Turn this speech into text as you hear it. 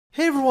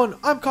Hey everyone,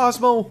 I'm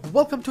Cosmo.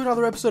 Welcome to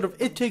another episode of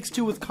It Takes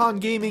Two with Con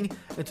Gaming,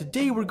 and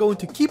today we're going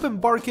to keep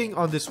embarking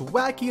on this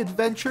wacky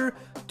adventure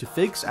to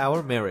fix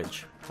our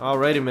marriage.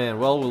 Alrighty, man.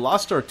 Well, we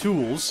lost our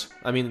tools.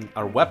 I mean,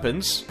 our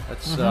weapons.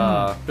 That's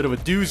a bit of a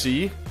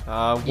doozy.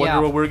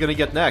 Wonder what we're gonna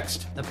get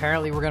next.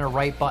 Apparently, we're gonna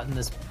right button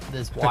this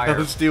wire.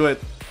 Let's do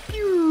it.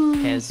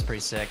 Okay, this is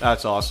pretty sick.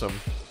 That's awesome.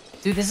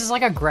 Dude, this is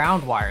like a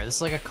ground wire. This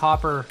is like a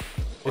copper.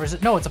 Or is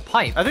it? No, it's a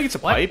pipe. I think it's a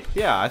pipe.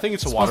 Yeah, I think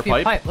it's a water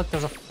pipe. pipe. Look,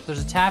 there's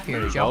a tap here.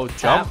 There you Jump, go.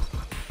 tap.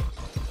 Jump.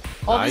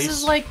 Oh, Nice. this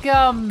is like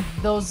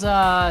those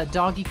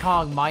Donkey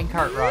Kong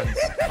minecart runs.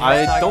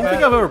 I don't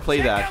think I've ever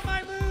played that.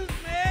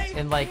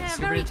 In like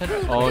Super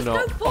Nintendo. Oh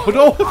no! Oh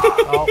no!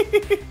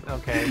 Oh,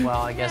 okay.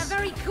 Well, I guess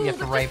Cool, you have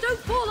to right. don't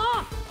fall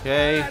off.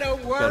 Okay.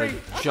 Don't worry.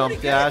 Gotta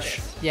jump dash.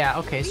 Yeah.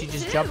 Okay. So you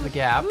just jump the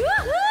gap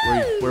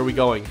Where are we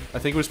going? I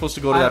think we're supposed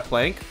to go to that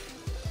plank.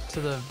 to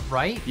the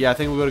right. Yeah, I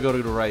think we're gonna go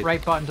to the right.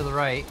 Right button to the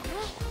right.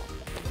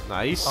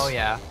 Nice. Oh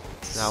yeah.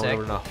 Now Sick.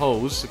 we're in a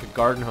hose, like a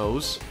garden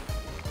hose.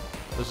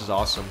 This is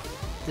awesome.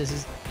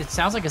 It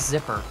sounds like a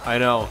zipper. I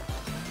know.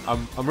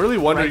 I'm really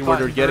wondering Right where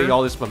they're button getting for-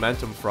 all this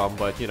momentum from,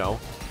 but you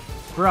know.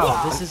 Bro,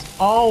 this is.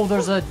 Oh,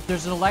 there's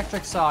an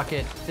electric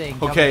socket thing.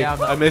 coming Okay, down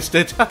the- I missed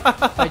it.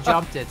 I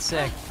jumped it.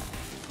 Sick.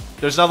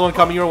 There's another one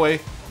coming your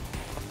way.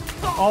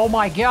 Oh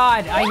my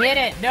god, I hit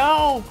it.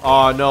 No.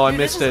 Oh no, I Dude,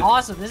 missed this is it.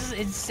 awesome. This is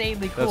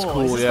insanely cool. That's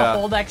cool, Is this yeah. the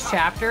whole next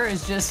chapter?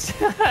 Is just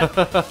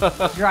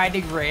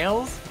grinding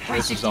rails.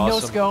 360 no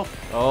awesome. scope.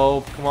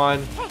 Oh, come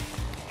on.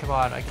 Come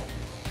on.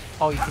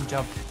 Oh, you can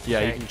jump. Yeah,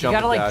 you Okay. can jump You gotta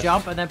and like dash.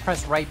 jump and then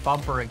press right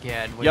bumper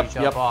again when you jump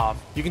Yep. off.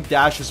 You can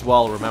dash as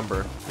well,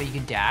 remember. But you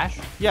can dash.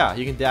 Yeah,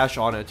 you can dash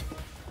on it.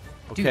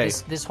 Dude, Okay.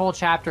 this whole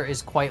chapter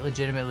is quite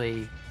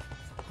legitimately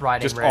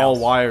riding Just rails. all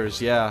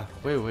wires, yeah.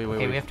 Wait.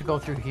 Okay, we have to go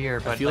through here,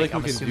 but I feel like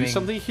I'm we can assuming... do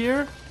something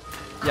here.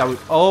 Yeah,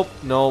 oh,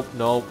 no.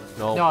 No,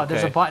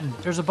 there's a okay. button.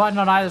 There's a button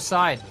on either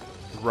side.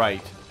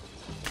 Right.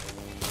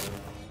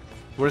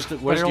 Where's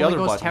But the it only other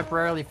goes button?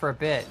 temporarily for a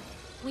bit.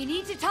 We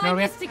need to No, time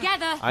we this have-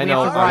 together. I We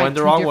know. have to I ride went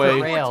the two wrong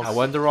different way. rails. I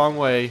went the wrong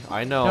way.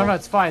 I know. No,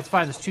 it's fine. It's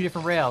fine. There's two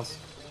different rails.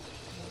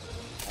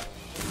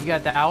 You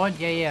got that one?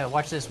 Yeah.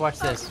 Watch this. Watch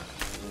this.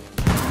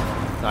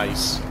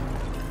 Nice.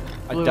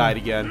 I Blue. died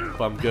again,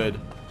 but I'm good.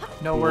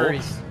 No Cool.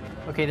 worries.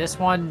 Okay, this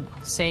one,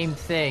 same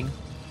thing.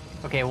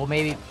 Okay, well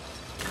maybe.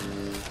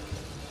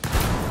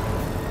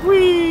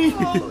 Whee!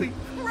 Focus.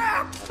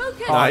 Oh,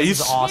 this Nice.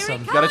 is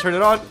awesome. You gotta turn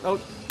it on. Oh,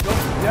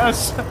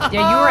 yes.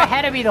 Yeah, you were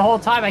ahead of me the whole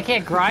time. I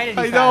can't grind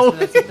any I know.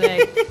 faster.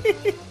 That's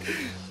the thing.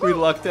 We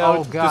lucked out.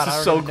 Oh, God, this I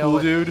is don't so even know cool,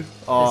 what- dude.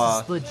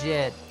 This is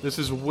legit. This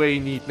is way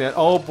neat, man.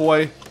 Oh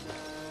boy.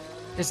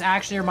 This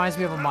actually reminds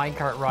me of a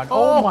minecart run.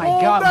 Oh, Oh, my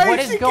god, nice, what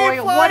you is keep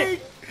going? flying.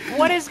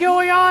 What is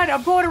going on?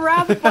 I'm going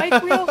around the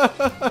bike wheel.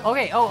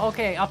 Okay. Oh,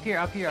 okay. Up here.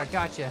 I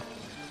gotcha.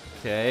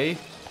 Okay.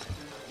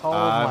 Oh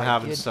I'm my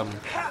having good- some.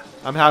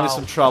 I'm having Oh.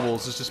 some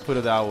troubles. Let's just put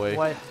it that way.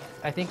 What?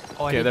 I think.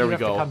 Oh, I Okay, think there you we have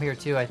go. to come here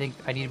too. I think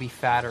I need to be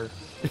fatter.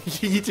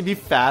 You need to be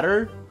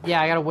fatter. Yeah,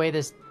 I gotta weigh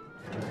this.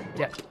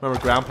 Yeah. Remember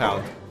ground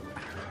pound.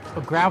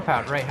 Oh, ground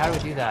pound. Right. How do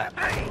we do that?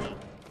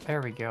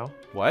 There we go.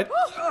 What?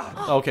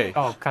 Okay.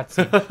 Oh,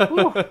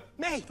 cutscene.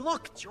 May,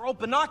 look, it's your old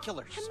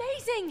binoculars.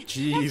 Amazing.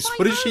 Jeez, That's my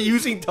what is she rose.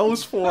 using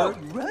those for?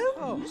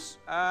 Rose?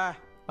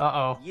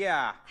 Uh-oh.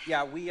 Yeah,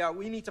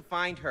 we need to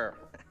find her.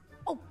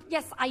 Oh,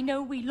 yes, I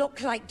know we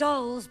look like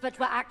dolls, but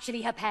we're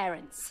actually her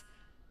parents.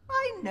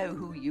 I know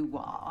who you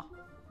are.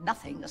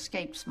 Nothing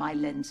escapes my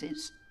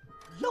lenses.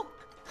 Look,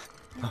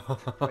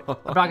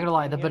 I'm not gonna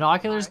lie. The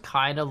binoculars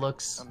kind of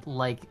looks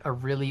like a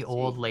really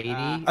old lady.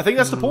 I think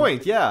that's the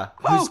point. Yeah.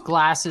 Whose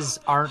glasses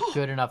aren't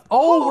good enough.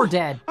 Oh, we're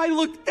dead. I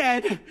look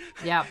dead.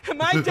 Yeah.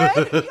 Am I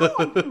dead?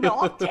 you're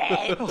not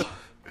dead.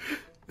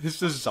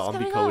 This is zombie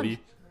going Cody.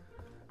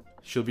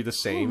 She'll be the Oh,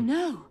 same.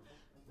 no.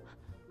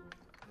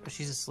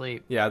 She's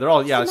asleep. Yeah, they're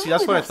all. Yeah, What's the see,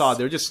 that's matter what I with thought. us?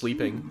 They're just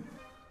sleeping.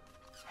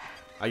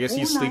 I guess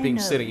he's All I sleeping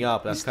know sitting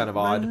up. That's is kind that of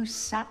odd. Rose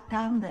sat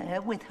down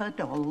there with her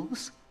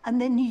dolls,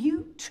 and then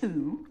you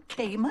two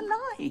came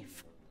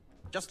alive.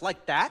 Just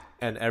like that?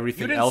 And You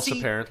everything didn't else see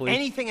apparently.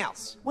 anything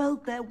else. Well,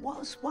 there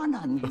was one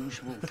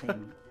unusual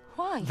thing.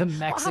 Why? The What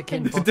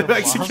Mexican happened? book The of love.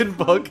 Mexican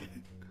book.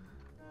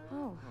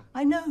 Oh.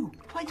 I know,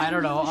 quite I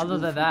don't know, unusual other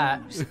than for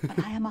that. Rose,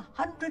 but I am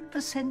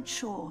 100%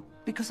 sure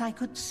because I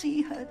could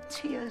see her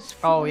tears.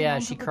 Oh falling yeah,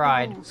 onto she the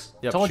cried. dolls.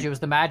 Yep, Told she- you it was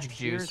the magic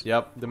juice.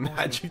 Yep, the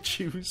magic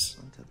juice.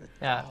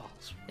 Yeah.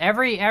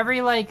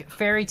 Every like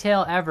fairy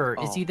tale ever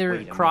is Oh, either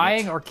wait a crying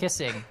minute. or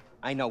kissing,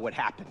 I know what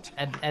happened.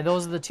 and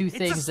those are the two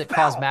things that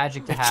spell. cause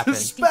magic to happen.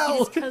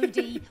 Spell.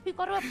 Cody, we've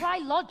got to apply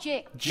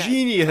logic.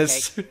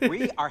 Genius. Okay,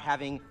 we are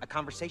having a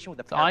conversation with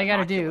the So all you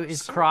gotta do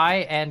is cry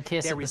and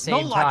kiss There at the is no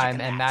same logic time,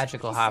 in and that.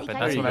 magic will happen. That's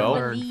There what you I go.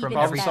 learned from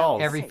Problem every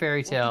solved. every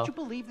fairy Did tale. you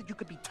believe that you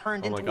could be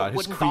turned Oh into my god, a his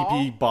wooden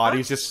creepy doll?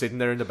 body's just sitting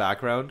there in the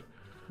background.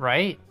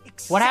 Right?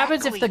 What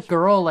happens if the Exactly.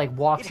 girl like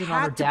walks It in on her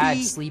had to dad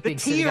be sleeping the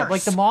sitting up?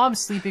 Like the tears. mom's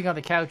sleeping on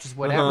the couch is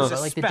whatever, Uh-huh.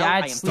 but like the Spell,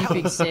 I dad am sleeping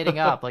telling you. sitting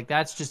up, like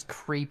that's just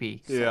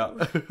creepy. Yeah.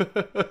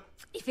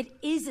 If it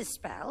is a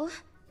spell,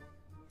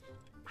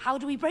 how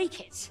do we break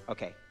it?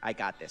 Okay, I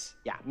got this.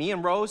 Yeah, me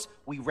and Rose,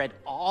 we read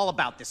all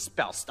about this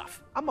spell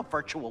stuff. I'm a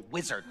virtual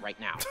wizard right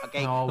now,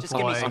 okay? Oh, Just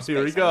give me boy. some space.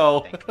 Here we I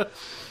go. need to think.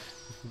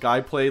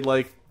 Guy played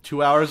like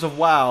 2 hours of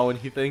WoW, and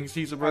he thinks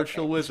he's a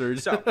virtual wizard.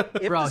 So,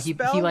 if Bro, the he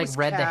spell like was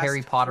read the cast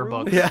Harry Potter through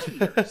books. Yeah.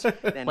 tears,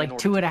 then in Like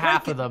order 2 and to a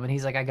half break of them, and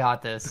he's like, I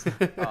got this.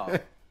 it- oh.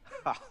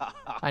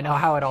 I know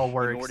how it all In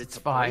works. order It's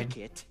to fine. break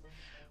it,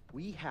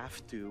 we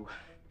have to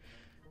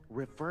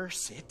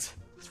reverse it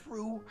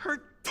through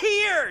her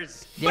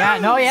tears. Yeah,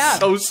 no, yeah.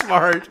 So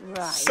smart.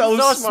 So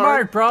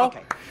smart, bro.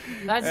 Okay.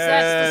 That's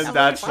And the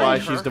that's why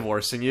Find her. she's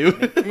divorcing you.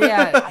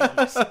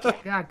 yeah.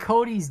 God,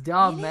 Cody's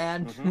dumb,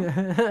 man.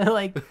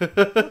 Like,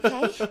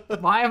 Okay.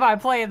 why am I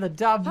playing the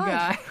dumb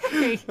guy?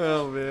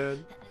 Oh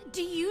man.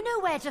 Do you know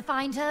where to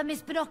find her,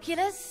 Miss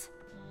Binoculars?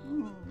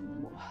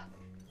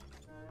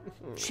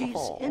 She's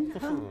in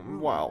her.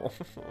 Wow.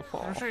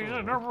 She's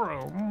in the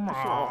room.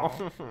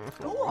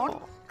 Go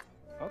on.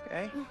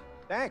 Okay.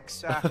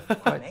 Thanks.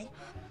 May.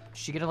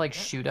 She gonna like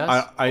shoot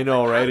us? I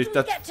know, right? do we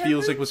That get to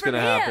feels the like what's roof gonna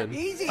from here? happen.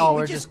 Easy. Oh,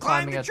 we we're just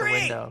climbing out the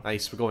window.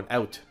 Nice, we're going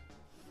out.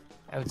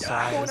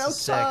 Outside. Going This is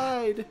sick.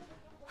 outside.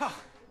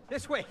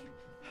 This way.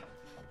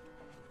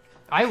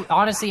 I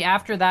honestly,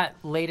 after that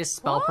latest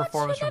spell What?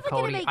 performance You're from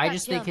never gonna Cody, make I that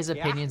just think jump. his Yeah.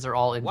 opinions are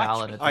all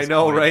invalid me. at this I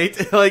know, point.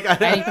 right? Like,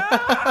 Hey,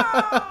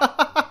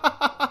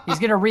 he's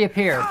gonna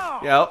reappear.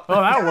 Yep.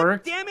 Oh, that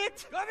worked. Damn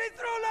it! Coming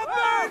through the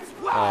birds!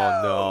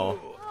 Oh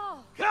no.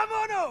 Come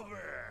on over.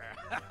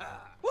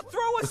 Well,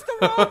 throw us the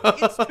rope.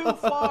 It's too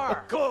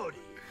far. Cody,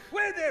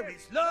 where there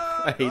is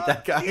love. I hate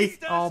that guy.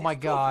 Oh my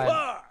god.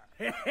 Oh,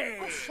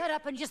 shut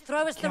up and just throw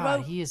us the God,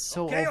 rope. he is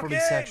so overly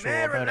sexual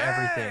about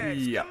everything.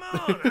 Yeah. Come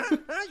on,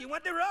 huh? You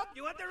want the rope?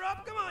 You want the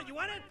rope? Come on, you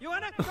want it? You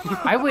want it? Come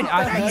on. I would.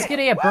 He's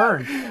gonna get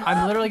burned.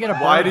 I'm literally gonna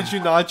burn. Why him. did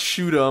you not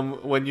shoot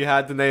him when you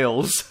had the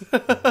nails?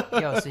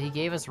 Yo, so he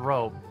gave us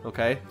rope,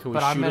 Okay, can we but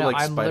shoot I'm him like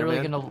I'm literally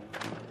Spider-Man? gonna.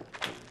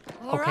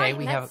 All Okay, right,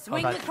 we let's have.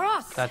 swing that-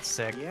 across. That's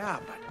sick. Yeah,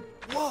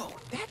 but whoa,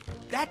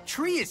 that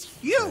tree is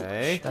huge.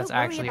 Okay. That's Don't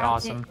worry actually about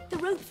awesome. it. The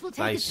ropes will take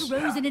Nice. us to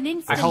Rose in an I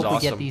instant. hope we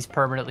awesome. get these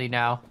permanently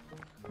now.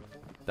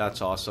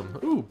 That's awesome.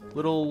 Ooh,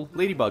 little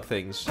ladybug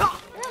things.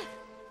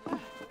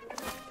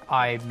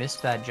 I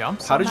missed that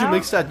jump. How did you somehow?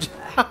 mix that?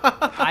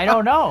 I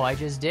don't know. I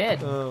just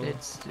did. Oh. It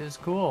was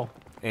cool.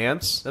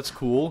 Ants? That's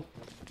cool.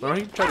 Why don't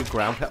you try to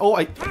ground pound? Oh,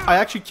 I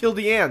actually killed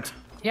the ant.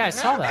 Yeah, I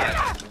saw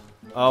that.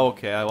 Oh,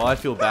 okay. Well, I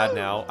feel bad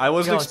now. I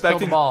wasn't Yo, let's kill the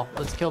expecting. ball.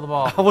 Let's kill the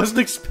ball. I wasn't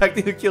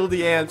expecting to kill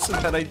the ants,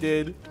 and then I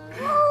did.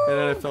 And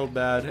then I felt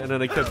bad, and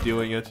then I kept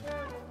doing it.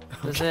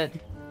 Does it?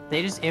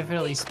 They just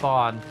infinitely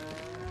spawn.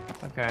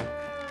 Okay.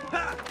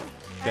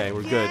 Okay,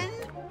 we're good.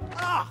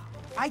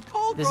 I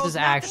told This Rose is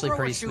not to actually throw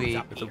her pretty shoes sweet.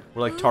 up.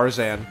 We're like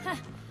Tarzan.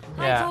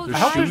 Yeah. told I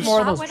hope you there's more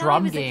of that those when I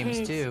drum was a games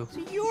kid. too.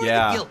 You're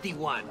Yeah. the guilty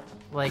one.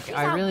 Like,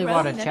 I Without really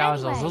want to Ronan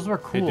challenge those. anyway. Those were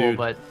Hey, cool, dude.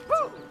 but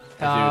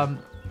dude.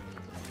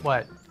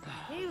 what?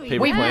 Here we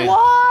Paper Wait, go. plane.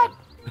 what?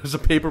 There's a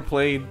paper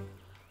plane.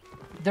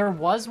 There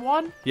was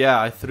one?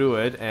 Yeah, I threw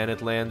it, and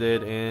it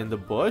landed in the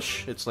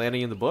bush. It's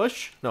landing in the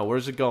bush? No,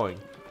 where's it going?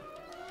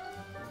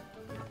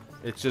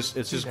 It's just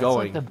That's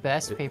going. like the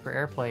best paper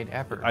airplane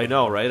ever. I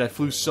know, right? I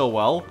flew so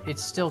well.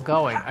 It's still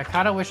going. I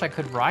kind of wish I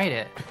could ride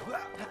it.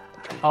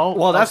 Oh,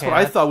 Well, that's okay, what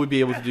I thought we'd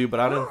be able to do,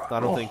 but I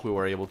don't think we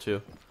were able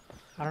to.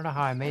 I don't know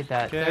how I made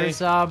that. Okay. There's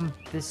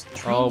this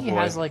tree Oh, boy.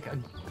 has like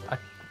a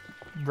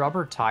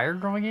rubber tire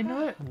growing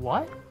into it.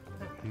 What?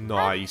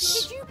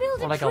 Nice. Did you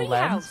build Or a like a tree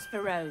lens? house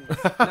for Rose?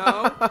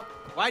 No.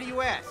 Why do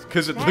you ask?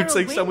 Because it There looks are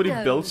like somebody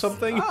built windows.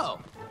 something. Oh.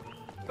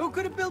 Who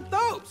could have built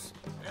those?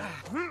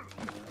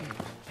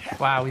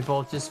 Wow, we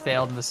both just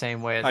failed in the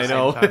same way at the I same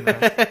know. time.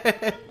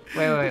 there.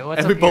 Wait, what's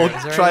And up we both here?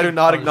 Is there try to any-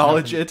 not there's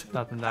acknowledge nothing- it.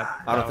 Nothing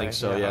that. I don't that think way.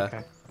 so, yeah.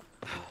 Okay.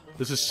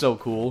 This is so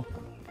cool.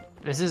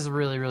 This is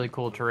really, really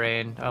cool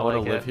terrain. I I want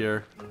like to live it.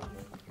 here.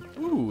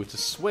 Ooh, it's a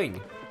swing.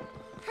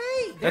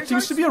 Hey, That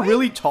seems to be a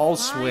really tall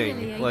swing.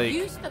 Finally, a Like,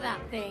 use for that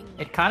thing.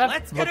 It kind of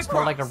Let's get looks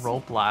more like a across.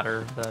 rope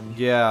ladder than.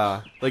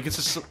 yeah, like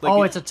it's a. Like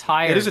Oh, it's a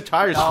tire. It is a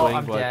tire Oh, swing,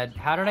 I'm but dead.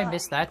 How did I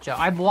miss that jump?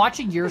 I'm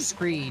watching your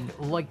screen,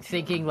 like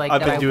thinking like I've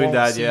that been I doing won't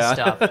that. see Yeah,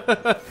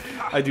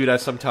 stuff. I do that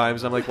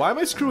sometimes. I'm like, why am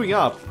I screwing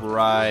up?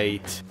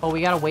 Right. Oh,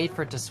 we gotta wait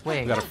for it to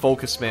swing. We gotta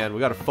focus, man. We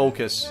gotta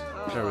focus.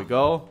 There we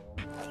go.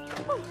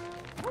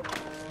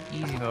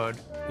 Easy mode.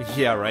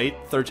 Yeah, right.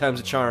 Third time's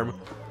a charm.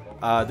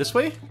 This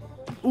way.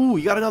 Ooh,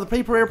 you got another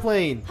paper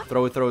airplane.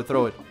 Throw it, throw it,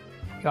 throw it.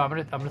 Yo, I'm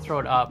gonna throw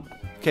it up.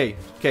 Okay,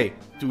 okay.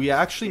 Do we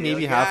actually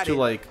maybe have got to it.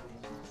 like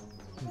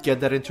get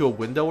that into a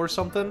window or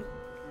something?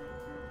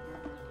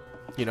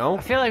 You know?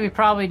 I feel like we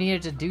probably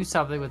needed to do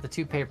something with the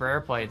two paper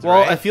airplanes,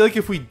 Well, right? I feel like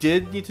if we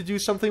did need to do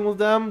something with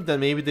them, then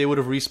maybe they would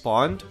have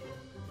respawned.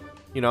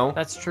 You know?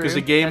 That's true, Because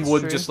the game that's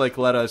would true. just like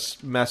let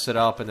us mess it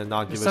up and then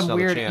not give us Some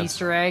another weird chance.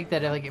 Easter egg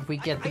that like if we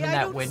get them in I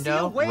that don't see a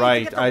window, way to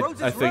Right, get the I Rose's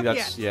think rub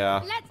that's yet.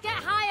 yeah. Let's get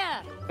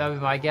higher. that'd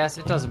be my guess.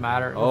 It doesn't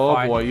matter. We're Oh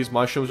fine. boy, these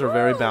mushrooms are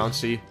very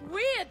bouncy.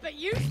 Weird but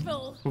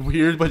useful.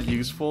 Weird but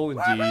useful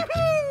indeed.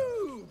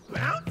 Woohoo!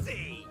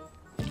 Bouncy.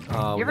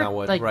 You ever now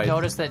what? like Right.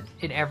 notice that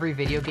in every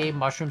video game,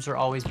 mushrooms are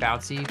always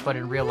bouncy, but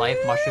in real life,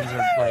 mushrooms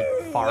are like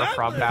far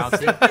from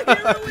bouncy.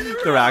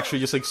 They're actually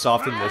just like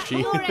soft and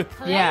mushy.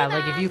 Yeah,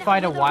 like if you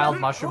find a wild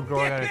mushroom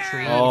growing on a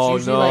tree, Oh,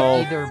 it's usually no.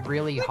 like either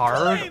really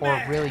hard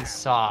or really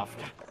soft.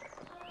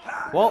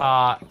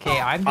 Well, Okay,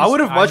 I would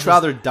have much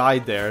rather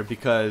died there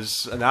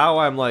because now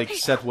I'm like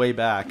set way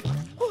back.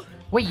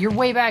 Wait, you're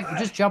way back.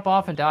 Just jump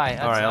off and die.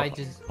 That's, All right, I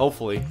just...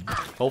 hopefully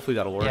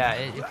that'll work. Yeah,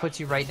 it puts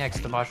you right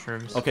next to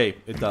mushrooms. Okay,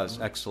 it does.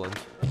 Excellent.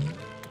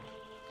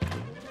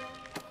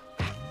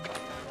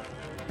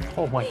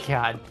 Oh my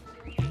god.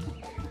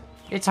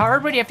 It's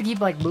hard when you have to keep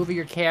like moving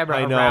your camera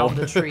I know. around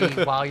the tree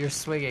while you're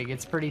swinging.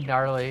 It's pretty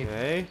gnarly.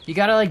 Okay. You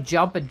gotta like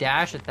jump and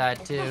dash at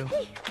that too.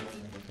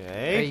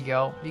 There you Okay.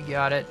 go. You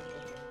got it.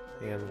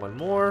 And one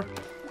more.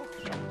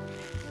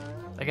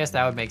 I guess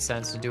that would make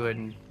sense to do it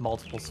in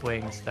multiple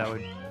swings. That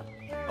would...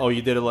 Oh,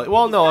 you did it like...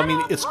 Well, no, I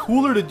mean, it's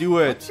cooler to do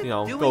it, you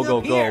know,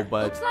 go,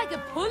 but... Looks like a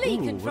pulley Ooh,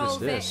 what controls is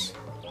this?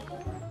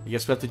 You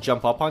guess we have to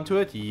jump up onto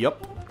it?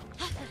 Yup.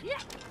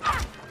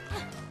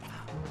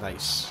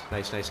 Nice.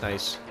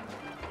 Nice.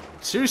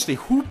 Seriously,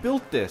 who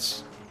built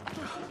this?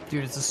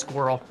 Dude, it's a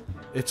squirrel.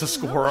 It's a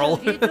squirrel.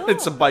 Look at it.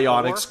 It's a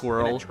bionic In a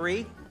squirrel.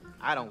 tree?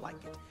 I don't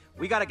like it.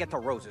 We gotta get to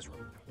Rose's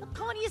room. Well,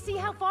 can't you see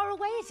how far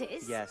away it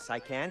is? Yes, I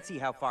can see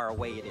how far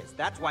away it is.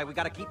 That's why we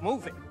gotta keep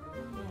moving.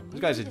 This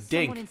guy's a There's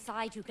dink. someone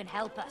inside who can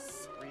help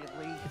us.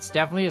 Really? It's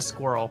definitely a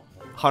squirrel.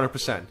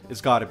 100%.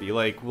 It's gotta be.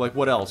 Like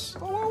what else?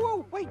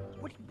 Whoa, wait.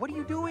 What are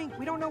you doing?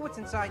 We don't know what's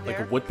inside Like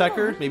there. a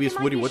woodpecker? Maybe it's It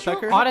might Woody be a Woodpecker?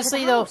 shortcut.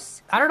 Honestly, though,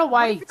 house. I don't know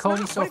why it's Cody's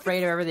not? so What if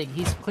afraid of everything.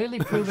 He's clearly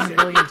proven a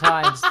million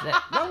times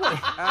that... Oh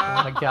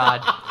my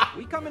god.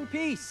 We come in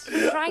peace.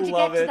 Trying to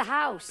Love get to it. the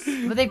house.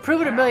 But they've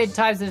proven a million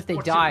times that if they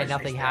die,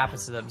 nothing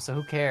happens to them, so who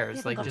We cares?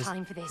 haven't Like, got just...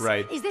 time for this.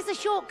 Right. Is this a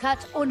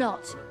shortcut or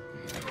not?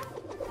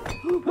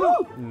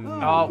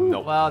 Oh, No.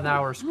 well,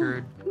 now we're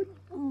screwed.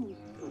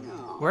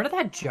 Where did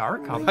that jar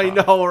come from? I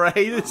know, right?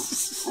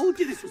 It's... Told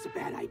you this was a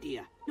bad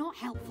idea. Not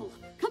helpful.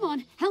 Come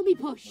on, help me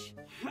push.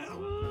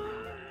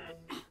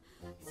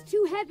 It's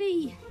too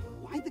heavy.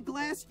 Why the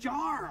glass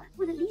jar?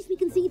 Well, at least we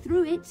can see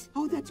through it.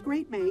 Oh, that's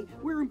great, May.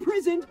 We're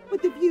imprisoned,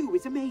 but the view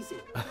is amazing.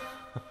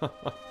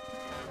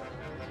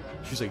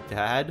 She's like,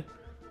 Dad?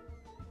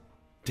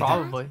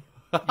 Probably.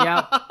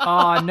 Yeah.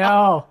 Oh,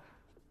 no.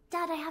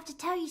 Dad, I have to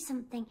tell you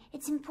something.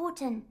 It's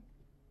important.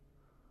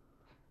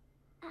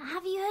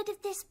 Have you heard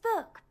of this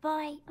book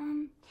by,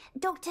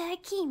 Dr.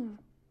 Hakim?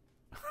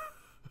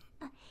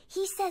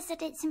 He says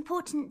that it's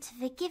important to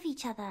forgive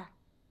each other,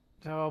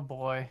 Oh,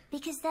 boy.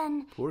 because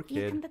then Poor you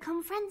kid. can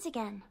become friends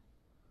again.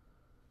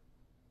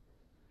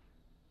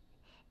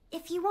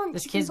 If you want,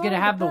 This you can kid's gonna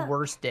borrow have the book.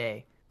 worst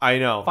day. I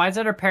know. Finds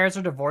out her parents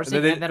are divorcing,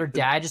 And and, then then her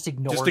dad just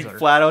ignores Just like, her.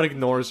 flat out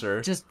ignores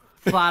her. Just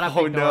flat up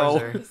Oh, ignores no.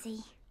 her. Busy.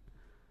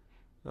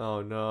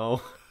 Oh,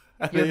 no.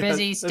 You're That's-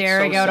 busy that's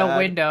staring so out a sad.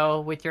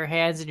 window with your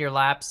hands in your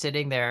lap,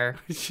 sitting there.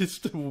 It's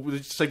just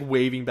like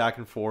waving back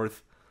and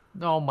forth.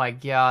 Oh my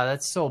god,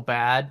 that's so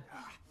bad.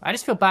 I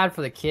just feel bad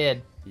for the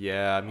kid.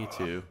 Yeah, me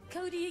too.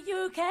 Cody, are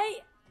you okay?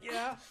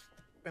 Yeah,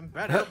 been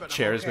better, but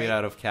Chairs made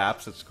out of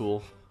caps. That's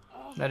cool.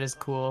 That is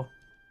cool.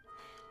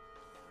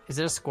 Is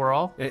it a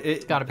squirrel?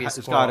 It's gotta be a It's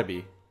squirrel. gotta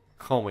be.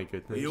 Oh my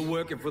goodness. Are you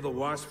working for the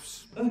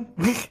Wasps? Oh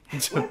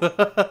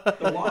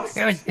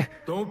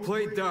Don't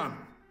play dumb.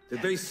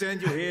 Did they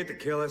send you here to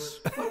kill us?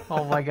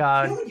 my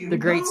god, the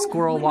great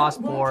squirrel wasp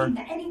war.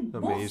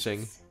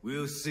 Amazing.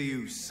 We'll see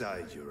whose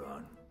side you're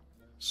on.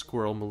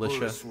 Squirrel Pull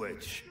militia, a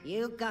switch.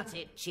 You got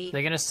it, Chief.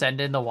 They're gonna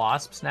send in the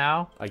wasps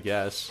now? I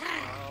guess.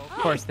 Of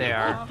course they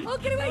are. Oh,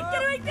 get away,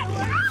 get away, get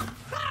away!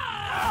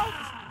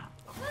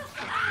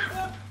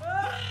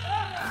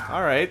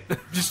 Alright.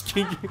 Just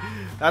kidding.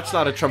 That's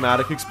not a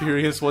traumatic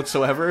experience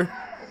whatsoever.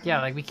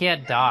 Yeah, like we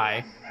can't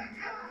die.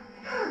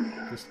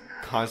 Just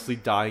constantly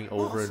dying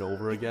over and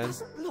over again.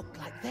 Doesn't look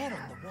like they're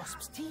on the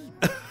Wasp's team.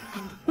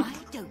 And why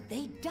don't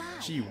they die?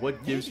 Gee,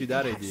 what gives Maybe you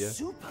that they have idea?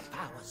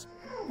 Superpowers.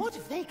 What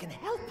if they can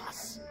help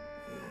us?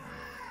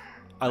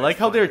 I like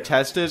how their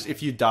test is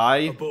if you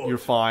die, you're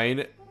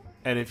fine.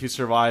 And if you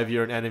survive,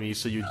 you're an enemy,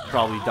 so you'd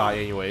probably die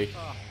anyway.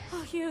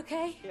 Oh, you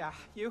okay? Yeah,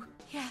 you?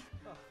 Yeah.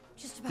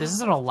 Just about. This is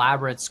an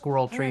elaborate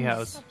squirrel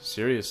treehouse.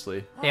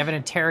 Seriously. They have an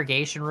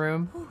interrogation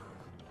room.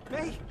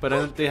 May? But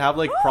then they have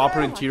like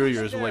proper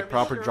interiors with like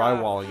proper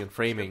drywalling and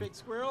framing. Big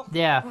squirrel?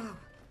 Yeah.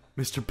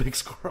 Mr. Big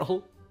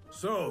Squirrel.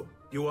 So,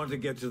 you want to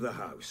get to the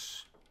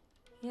house?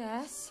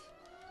 Yes.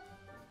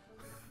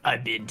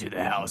 I've been to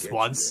the house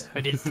once.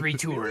 I did 3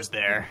 tours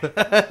there.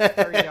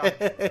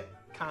 Very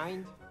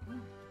kind.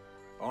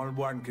 On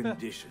one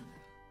condition.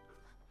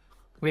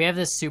 We have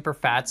this super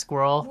fat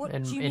squirrel What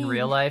in do you in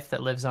real mean? life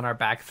that lives on our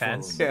back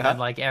fence. Yeah. And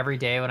like every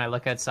day when I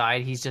look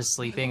outside, he's just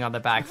sleeping on the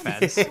back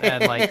fence,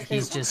 and like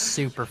he's just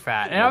super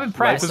fat. And I'm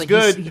impressed. Life is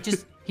Like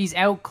good. he's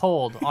out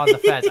cold on the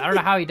fence. I don't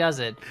know how he does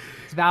it.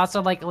 He's balanced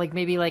on like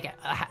maybe like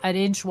an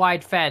inch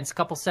wide fence, a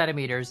couple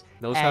centimeters.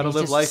 Knows and how to he's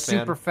live just life, man.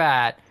 super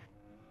fat.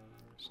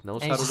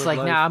 Knows And how he's to just live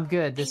like, life. nah, I'm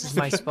good. This is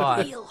my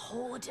spot. Real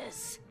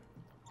hoarders.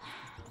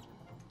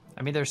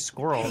 I mean, they're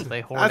squirrels.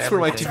 They hoard That's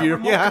where my everything.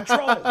 TV. Yeah.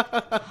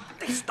 Control.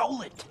 They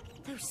stole it.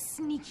 Those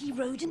sneaky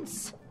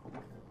rodents.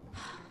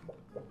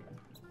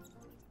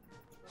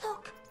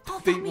 Look,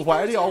 Pop,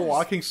 Why are they all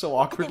walking so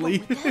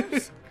awkwardly?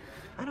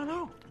 I don't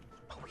know.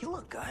 Oh, we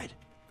look good.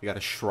 They got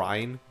a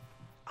shrine.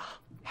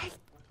 Hey,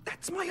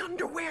 that's my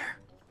underwear.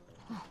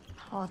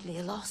 Hardly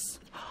a loss.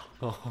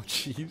 Oh,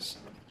 jeez.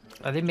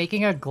 Are they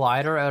making a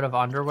glider out of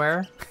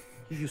underwear?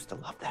 You used to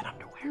love that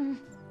underwear.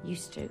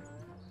 Used to.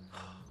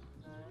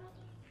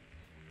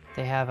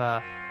 They have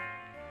a...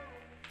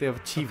 They have a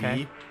TV.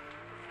 Okay.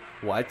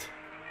 What?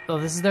 Oh,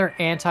 this is their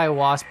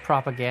anti-wasp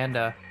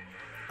propaganda.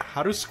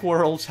 How do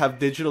squirrels have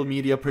digital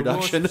media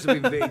production? The wasps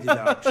have invaded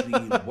our tree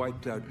and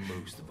wiped out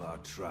most of our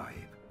tribe.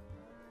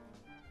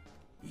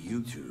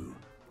 You two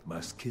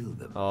must kill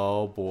them.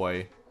 Oh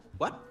boy.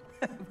 What?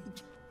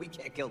 We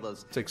can't kill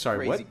those It's like,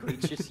 sorry, crazy what?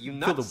 creatures. You Kill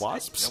nuts. the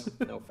wasps?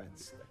 No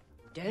offense.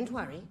 Don't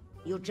worry,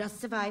 you'll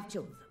just survive 2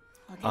 of them.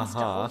 Against a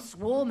whole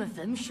swarm of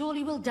them,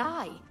 surely we'll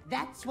die.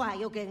 That's why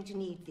you're going to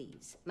need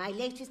these. My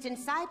latest in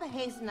cyber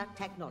hazelnut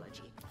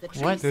technology. The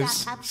What? Tree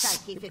Sap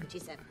Psyche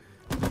 57.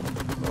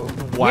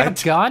 You have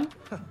a gun?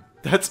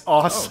 That's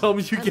awesome.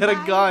 You get a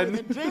Combined gun.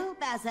 with a drill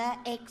buzzer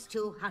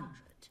X200.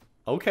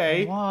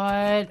 Okay.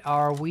 What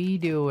are we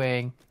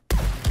doing?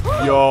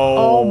 Yo.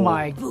 Oh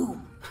my...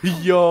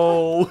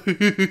 Yo.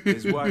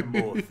 There's one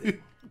more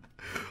thing.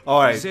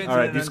 All right. Sent All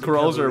right. in These an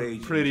squirrels are undercover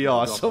agent pretty to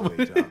awesome.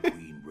 operate our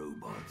queen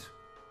robot.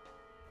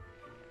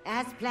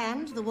 As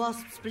planned, the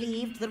wasps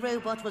believed the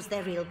robot was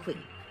their real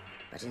queen.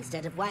 But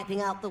instead of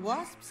wiping out the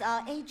wasps,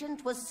 our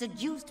agent was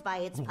seduced by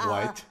its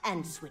power What?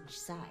 and switched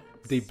sides.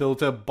 They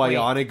built a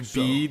bionic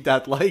bee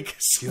that like.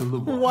 They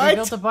What?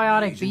 built a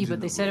bionic bee,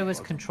 but they said it was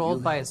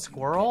controlled by a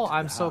squirrel?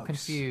 I'm so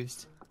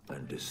confused.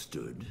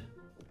 Understood.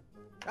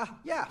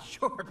 Yeah,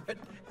 sure, but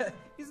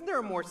isn't there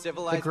a more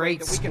civilized The great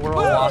way that we can...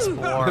 squirrel wasp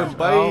war.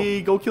 Bye.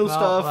 Oh, Go kill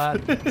well,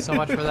 stuff. so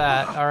much for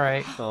that. All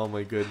right. Oh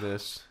my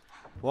goodness.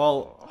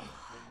 Well,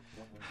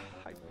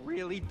 I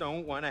really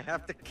don't want to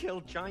have to kill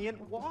giant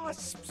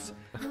wasps.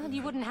 Well,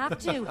 you wouldn't have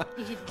to.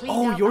 You could clean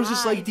oh, out yours the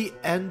is like hide. the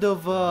end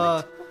of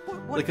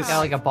like a Yeah,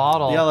 like a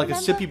bottle. yeah, like a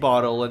Remember? sippy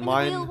bottle, and In the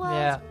real mine world,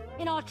 Yeah.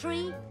 In our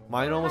tree.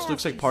 mine almost I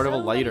looks like asked part you of a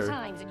so many lighter.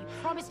 times and you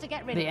promised to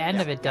get rid The of end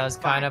it. of it does,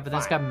 kind of, but then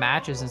it's got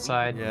matches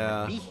inside.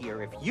 Yeah. Be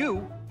here if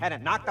you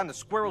hadn't knocked on the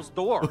squirrel's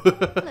door. Well,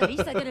 at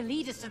least they're going to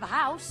lead us to the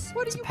house.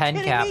 What are It's a you pen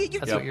kidding cap. me? You,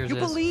 That's what yours you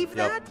is. believe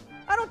Yep. that?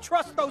 I don't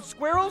trust those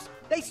squirrels.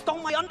 They stole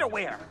my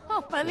underwear.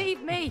 Oh,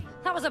 believe me,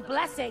 that was a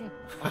blessing.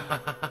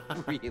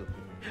 Really?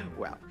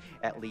 Well,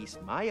 at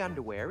least my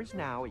underwear is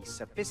now a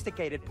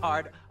sophisticated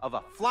part of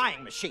a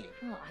flying machine.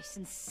 Oh, I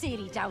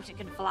sincerely doubt it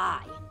can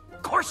fly.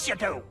 Of course you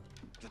do.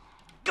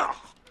 Ugh.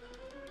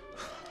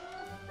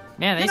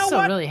 Man, they You know still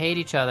what? really hate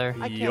each other.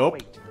 I can't Yup.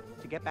 wait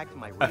to get back to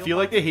my real I feel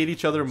like they life hate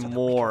each other so that we can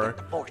more. get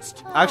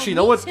divorced. Actually, you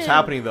know me what's too.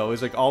 happening though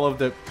is like all of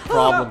the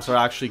problems are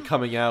actually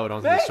coming out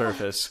onto the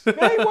surface.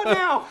 Hey, what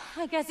now?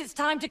 I guess it's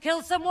time to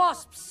kill some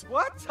wasps.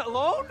 What?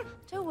 Alone?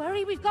 Don't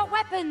worry, we've got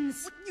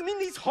weapons. You mean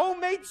these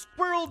homemade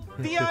squirrel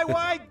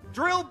DIY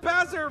drill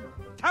bazzer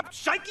tap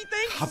shaky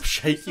things? Top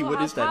shaky. Saw What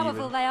how is that powerful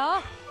even? they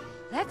are.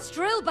 Let's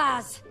drill,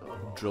 Baz.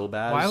 Drill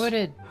Baz.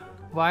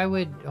 Why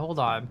would, hold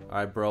on. All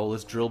right, bro.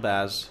 Let's drill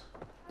Baz.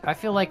 I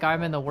feel like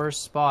I'm in the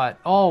worst spot.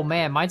 Oh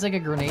man, mine's like a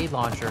grenade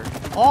launcher.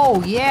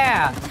 Oh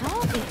yeah!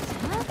 Target,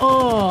 huh?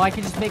 Oh, I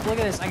can just make, look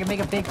at this. I can make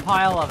a big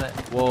pile of it.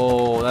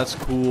 Whoa, that's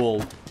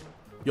cool.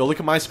 Yo, look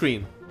at my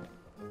screen.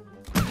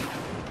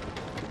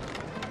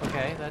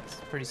 Okay, that's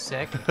pretty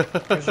sick.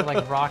 Those are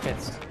like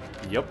rockets.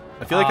 Yep.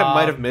 I feel like I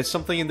might have missed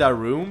something in that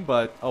room,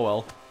 but oh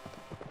well.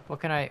 What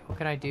can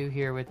I do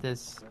here with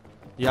this?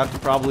 You have to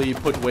probably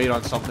put weight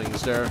on something.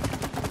 Is there?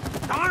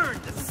 Darn,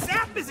 the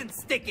sap isn't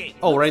sticking.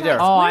 Oh, right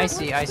there. Oh, I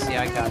see. I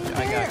got you.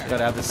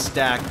 Gotta have the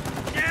stack.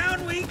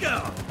 Down we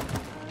go.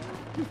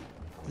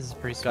 This is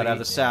pretty sweet. Gotta have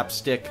the sap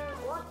stick.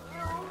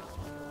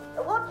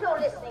 What you're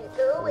listening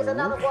to is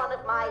another one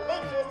of my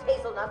latest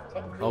hazelnut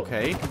tech creams.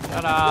 Okay.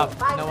 Shut up.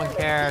 No one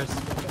cares.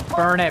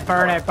 Burn it,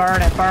 burn it,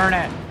 burn it, burn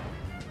it.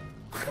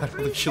 I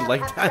really should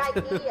like that.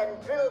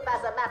 and drill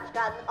buzzer match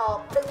gun are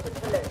potent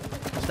to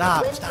load.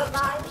 Stop, When stop,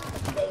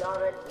 combined, they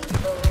are a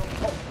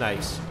lethal.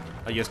 Nice.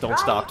 I guess don't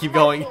stop. Keep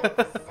going.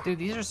 Dude,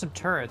 these are some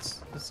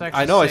turrets. This is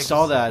actually I know, I sick.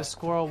 saw This is that. The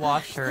squirrel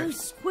watch turret. Those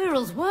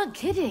squirrels weren't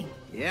kidding.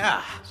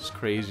 Yeah, This is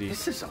crazy.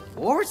 this is a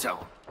war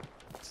zone.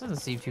 This doesn't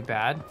seem too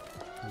bad.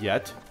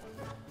 Yet.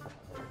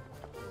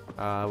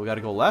 We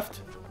gotta go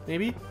left,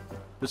 maybe?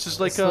 This is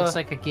like This looks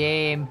like a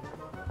game.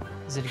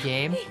 Is it a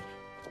game?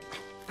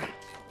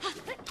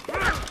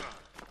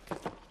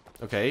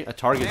 Okay, a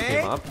target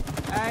came up.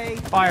 I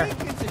Fire.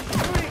 think it's a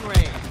shooting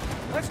range.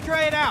 Let's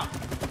try it out.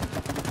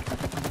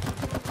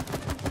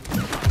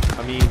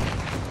 I mean...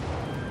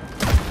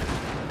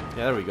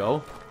 Yeah, there we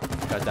go.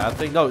 Got that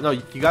thing. No,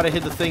 you gotta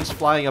hit the things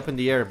flying up in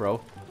the air, bro.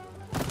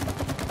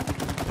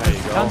 There you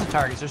Tons go. of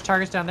targets. There's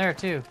targets down there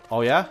too.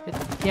 Oh, yeah?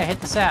 Yeah,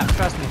 hit the sap.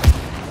 Trust me.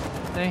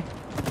 See?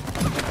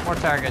 More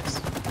targets.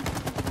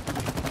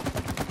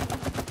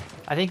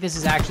 I think this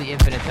is actually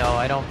infinite though.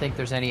 I don't think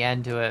there's any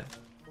end to it.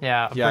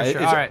 Yeah, I'm Yeah, pretty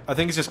sure. All right. I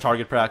think it's just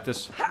target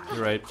practice.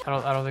 You're right.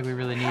 I don't think we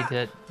really need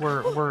it.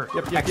 We're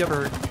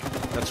expert.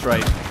 That's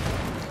right.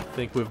 I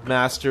think we've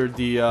mastered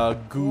the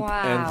goop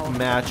Wow. and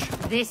match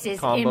This is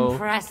combo.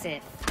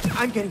 impressive.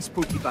 I'm getting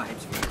spooky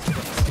vibes.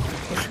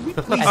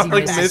 As he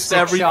Like, misses missed 6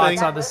 everything.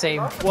 shots on the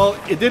same. Well,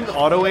 it didn't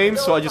auto aim,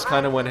 so I just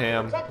kind of went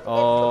ham.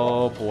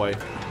 Oh boy.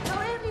 Your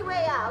only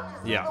way out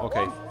is Yeah, through the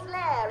okay. wasp's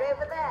lair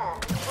over there,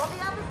 on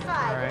the other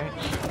side. All right.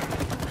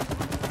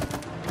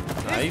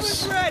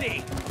 Nice.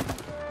 Ready.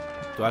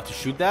 Do I have to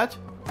shoot that?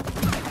 I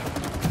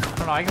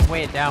don't know. I can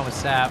weigh it down with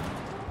sap.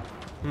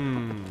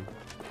 Hmm.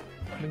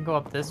 We can go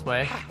up this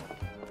way.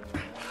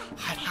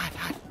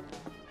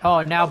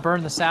 Oh, now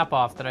burn the sap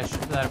off that I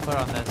put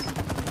on this.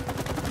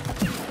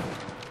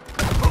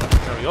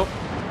 There we go.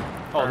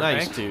 Oh,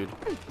 nice, Perfect. dude.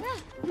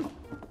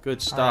 Good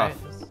All stuff.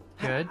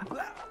 right. Good.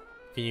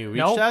 Can you reach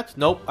Nope. that?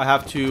 Nope. I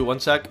have to.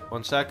 One sec.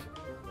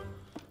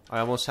 I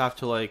almost have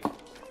to like. I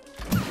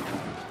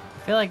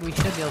feel like we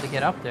should be able to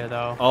get up there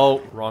though.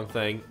 Oh, wrong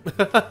thing.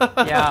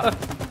 Yeah.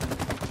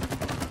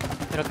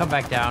 It'll come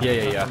back down. Yeah,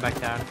 It'll yeah. Come back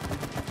down.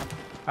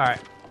 All right.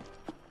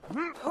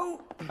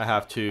 I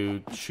have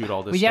to shoot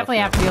all this. We stuff definitely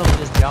now. have to be able to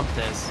just jump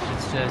this.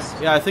 It's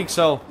just. Yeah, I think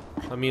so.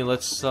 I mean,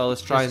 let's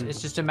try and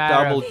It's just a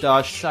matter double of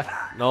dash. suck.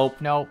 Nope.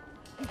 Nope.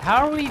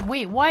 How are we?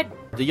 Wait, what?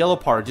 The yellow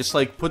part. Just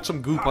like put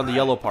some goop on the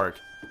yellow part.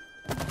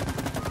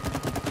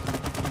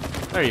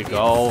 There you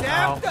go.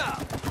 Snapped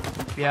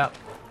up. Yep.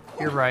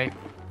 You're right.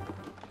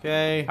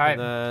 Okay. All right.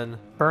 And then.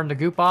 Burn the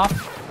goop off.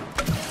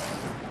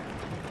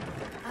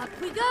 Up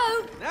we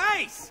go.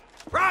 Nice.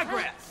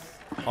 Progress.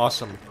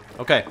 Awesome.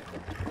 Okay.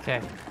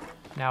 Okay.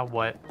 Now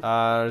what?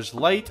 There's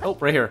light. Oh,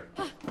 right here.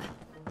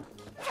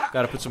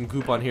 Gotta put some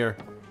goop on here.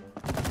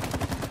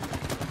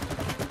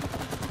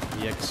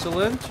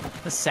 Excellent.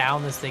 The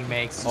sound this thing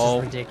makes is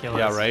Oh, just ridiculous.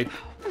 yeah, right.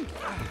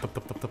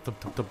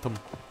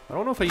 I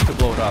don't know if I need to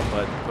blow it up,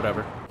 but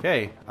whatever.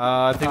 Okay.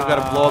 I think we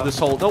gotta blow up this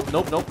whole. Nope,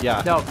 nope, nope.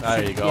 Yeah. No.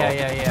 There you go.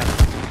 Yeah.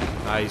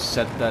 Nice.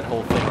 Set that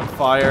whole thing on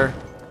fire.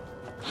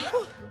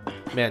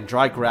 Man,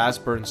 dry grass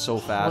burns so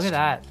fast. Look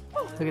at that.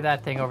 Look at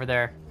that thing over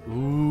there.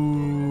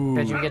 Ooh.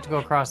 Bet you get to go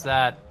across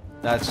that.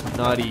 That's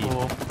nutty.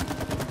 Cool.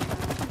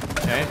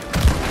 Okay.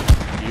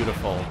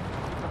 Beautiful.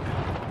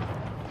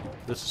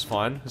 This is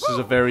fun. This is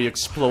a very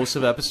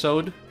explosive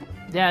episode.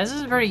 Yeah, this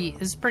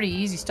is pretty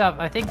easy stuff.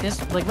 I think this,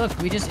 like, look,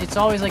 it's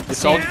always like the It's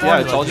same all- yeah,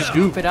 formula. it's all just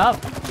goop. It up,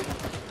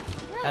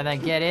 and then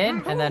get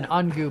in, and then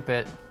ungoop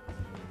it.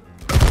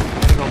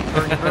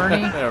 There we go,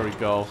 Bernie. There we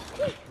go.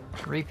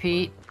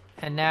 Repeat,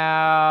 and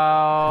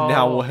now.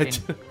 Now what?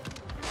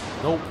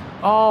 Nope.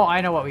 Oh,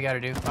 I know what we gotta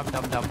do.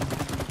 Up.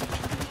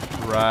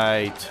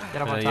 Right.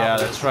 Get up on top Yeah, of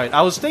that's this. right.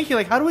 I was thinking,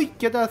 like, how do we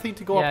get that thing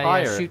to go up Yeah,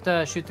 higher? shoot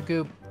the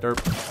goop. Derp.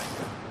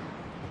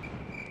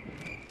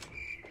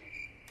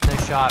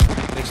 Nice shot.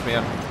 Thanks,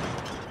 man.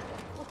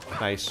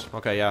 Nice.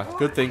 Okay, yeah.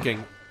 Good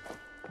thinking.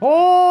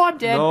 Oh, I'm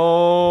dead.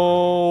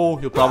 No,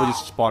 you'll probably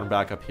just spawn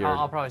back up here.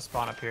 I'll probably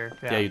spawn up here.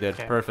 Yeah, you did.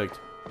 okay. Perfect.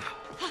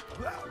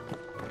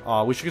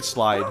 Oh, we should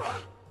slide.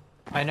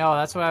 I know.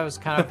 That's what I was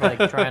kind of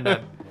like trying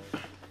to.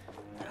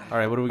 All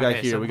right, what do we got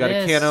Okay, here? so We got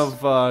a can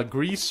this- of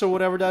grease or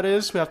whatever that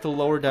is. We have to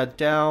lower that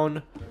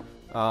down.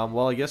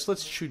 Well, I guess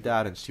let's shoot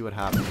that and see what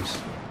happens.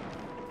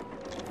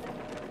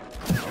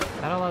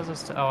 That allows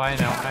us to. Oh, I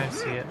know. I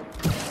see it.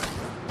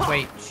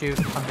 Wait, shoot.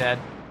 I'm dead.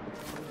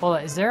 Hold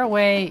on. Is there a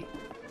way?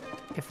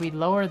 If we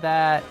lower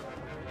that.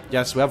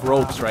 Yes, we have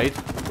ropes, right?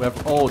 We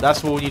have. Oh,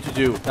 that's what we need to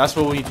do. That's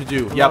what we need to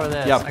do. Lower Yep,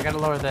 this. yep. I gotta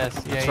lower this.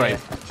 Yeah, That's yeah. right.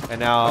 And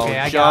now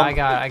Okay, jump. I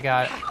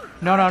got it.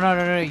 No.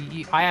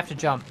 I have to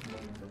jump.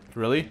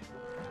 Really?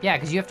 Yeah,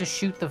 because you have to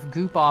shoot the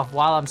goop off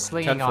while I'm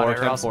swinging on 10-4, it,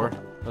 or else 10-4.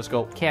 Let's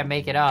go. can't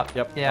make it up.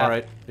 Yep. Yeah. All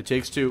right. It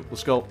takes two.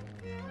 Let's go.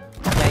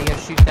 Yeah, you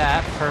gotta shoot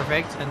that.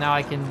 Perfect. And now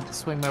I can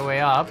swing my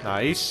way up.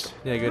 Nice.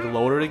 Yeah, you gotta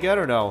lower it again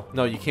or no?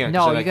 No, you can't.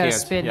 'cause No, then you I gotta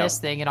can't. spin Yep. this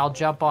thing, and I'll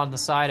jump on the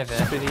side of it.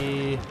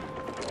 Spinny.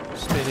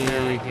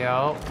 There we Spinny.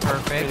 go.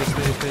 Perfect.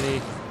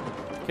 Spinny.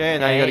 Okay,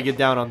 now you Okay. gotta get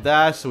down on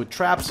that so it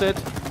traps it.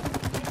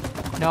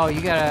 No,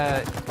 you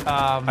gotta.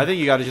 I think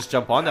you gotta just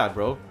jump on that,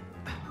 bro.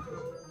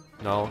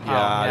 No. Yeah,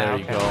 yeah, there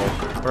you okay.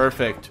 go.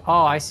 Perfect.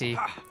 Oh, I see.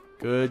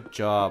 Good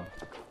job.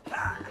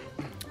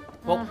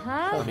 Well,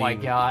 Oh my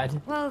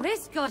god. Well,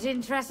 this got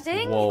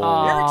interesting.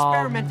 Whoa. They're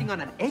experimenting on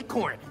an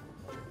acorn.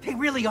 They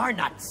really are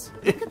nuts.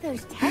 Look at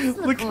those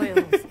Tesla coils.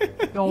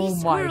 Oh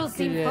These my squirrels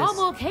seem far goodness.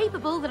 more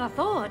capable than I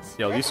thought.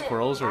 Yo, these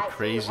squirrels are I see you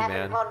crazy, having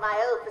man. fun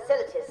my old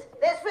facilities.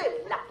 There's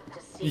really nothing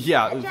to see.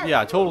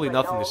 Yeah, totally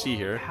nothing to see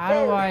here. How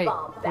do I?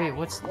 Wait,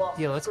 what's?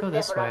 Yeah, let's go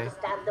this way.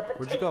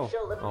 Where'd you go?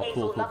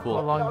 Oh, cool.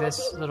 Along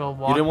this little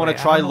walkway. You didn't want I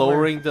to try don't know where-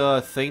 lowering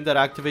the thing that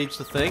activates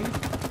the thing?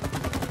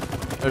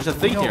 There's a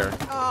thing No. here.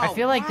 I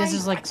feel like this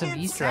is I like some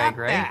can't Easter egg, zap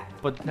right? that.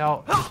 But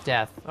No, just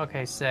death.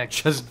 Okay, sick.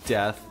 just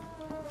death.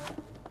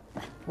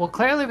 Well,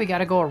 clearly we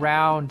gotta go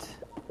around.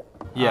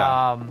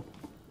 Yeah.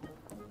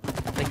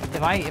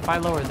 Like if I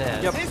lower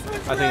this, Yep. I This one's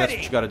think that's ready.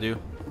 what you gotta do.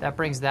 that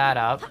brings that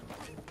up,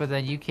 but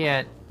then you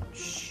can't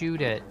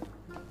shoot it.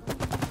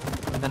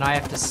 And then I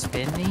have to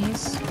spin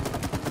these.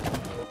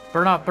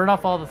 Burn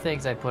off all the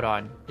things I put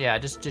on. Yeah,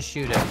 just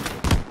shoot it.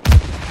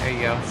 There you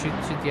go.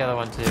 Shoot the other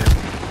one too.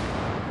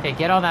 Okay,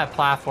 get on that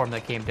platform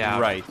that came down.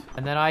 Right.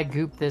 And then I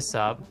goop this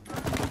up.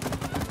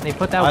 They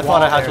put that I wall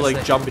thought I had there to like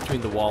so jump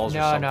between the walls or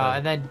no, something. no,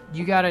 and then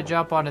you gotta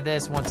jump onto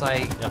this once I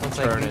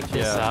turn goop it,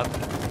 this yeah. up.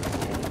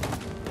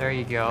 There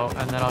you go,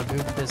 and then I'll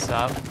goop this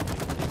up.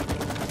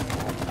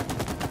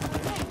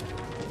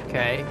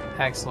 Okay,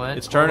 excellent.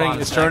 It's turning.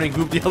 It's turning.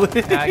 Goop the other.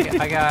 Yeah,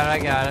 I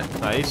got it.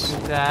 Nice.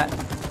 Goop that.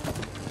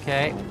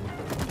 Okay.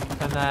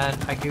 And then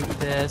I goop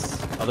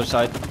this. Other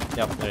side.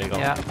 Yep. There you go.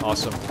 Yeah.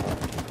 Awesome.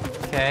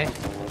 Okay.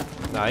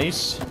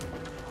 Nice.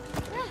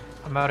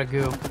 I'm out of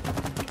goop.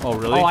 Oh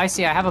really? Oh, I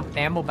see. I have a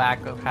ammo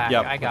backpack.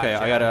 Yep. I got okay. you.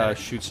 I gotta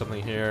shoot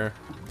something here.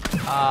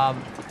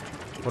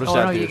 What does Oh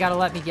that no, do? you gotta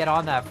let me get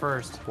on that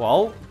first.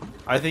 Well,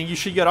 I think you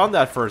should get on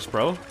that first,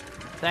 bro.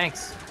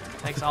 Thanks.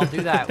 I'll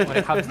do that when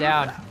it comes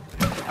down.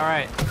 All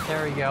right.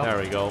 There we go. There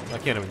we go. I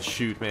can't even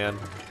shoot, man.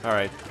 All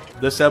right.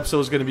 This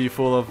episode is gonna be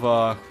full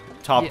of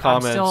top Yeah,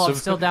 comments. I'm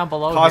still down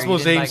below here.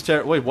 Cosmo's You didn't,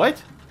 name's Wait,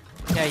 what?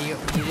 Yeah, you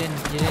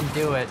didn't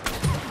do it.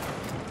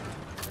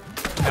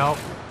 Nope.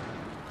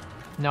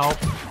 Nope.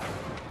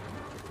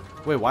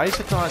 Wait, why is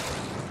it not?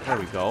 There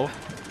we go.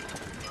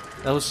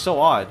 That was so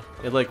odd.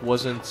 It like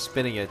wasn't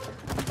spinning it.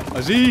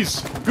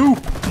 Aziz,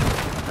 goop.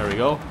 There we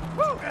go.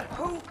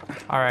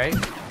 All right.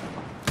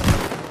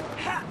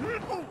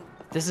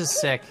 This is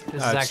sick. This is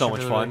It's actually so much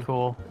really, fun. really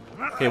cool.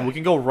 Okay, we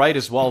can go right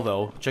as well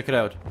though. Check it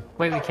out.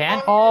 Wait, we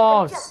can?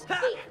 Oh. What's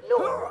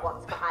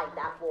behind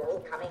that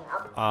wall coming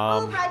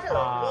up? Move right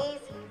along, please.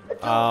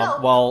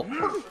 Well,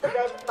 Push the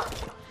red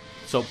button.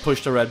 so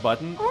push the red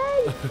button.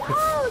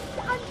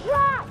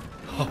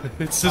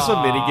 Is this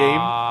a mini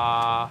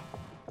Aw.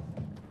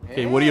 game?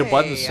 Okay, what do your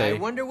buttons Hey, say? I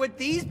wonder what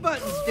these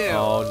buttons do.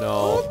 Oh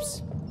no.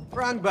 Oops.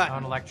 Wrong I button.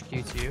 want to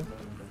electrocute you.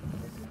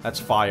 That's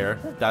fire.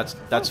 That's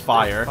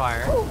fire.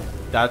 Fire.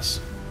 That's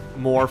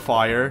more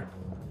fire.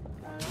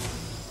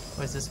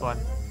 What's this one?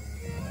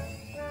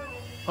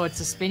 Oh, it's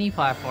a spinny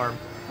platform.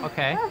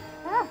 Okay.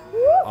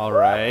 All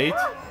right.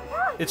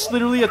 It's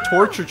literally a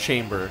torture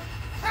chamber.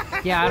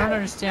 Yeah, I don't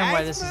understand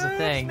why this is a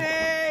thing.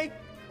 Snake.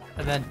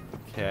 And then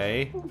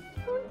Okay.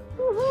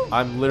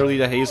 I'm literally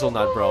the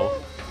hazelnut, bro.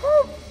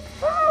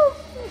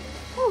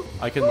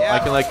 I can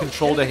like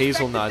control the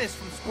hazelnut. This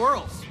from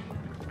squirrels.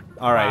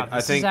 All right, Wow,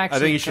 this is I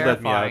think you should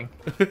let me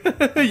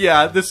out.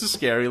 Yeah, this is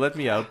scary. Let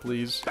me out,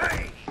 please.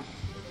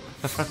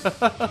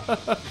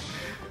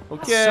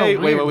 Okay. so wait.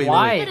 weird.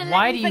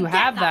 Why do you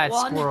have that,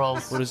 one.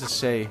 squirrels? What does it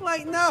say?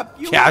 Lighten up.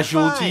 You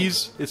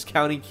Casualties? It's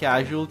counting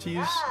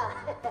casualties?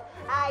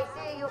 I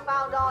see you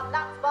found our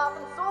nuts-bath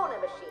and sauna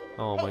machine.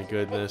 Oh my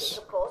goodness.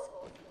 Of course.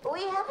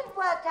 We haven't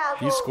worked out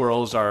These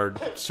squirrels are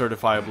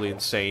certifiably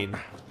insane.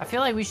 I feel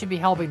like we should be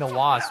helping the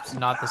wasps,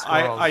 not the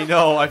squirrels. I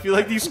know. I feel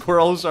like these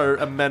squirrels are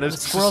a menace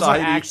The to squirrels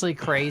society. are actually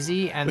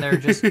crazy, and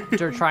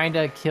they're trying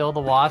to kill the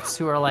wasps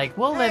who are like,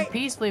 we'll live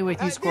peacefully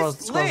with you squirrels. The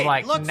this squirrels are lid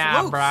like, looks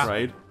nah, loose. bruh.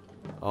 Right?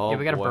 Oh, Yeah,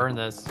 we gotta boy. burn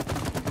this.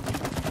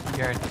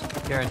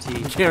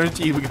 Guaranteed.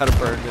 Guaranteed we gotta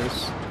burn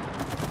this.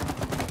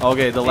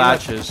 Okay, the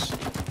latches.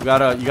 You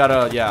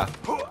gotta, yeah.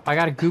 I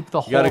gotta goop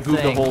the whole You gotta goop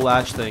thing. the whole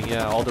latch thing,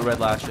 yeah, all the red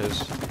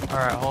latches.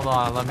 Alright, hold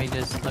on. Let me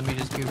just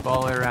goop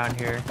all the way around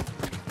here.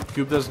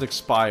 Goop doesn't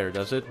expire,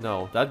 does it?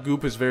 No, that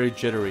goop is very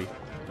jittery.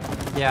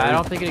 Yeah, I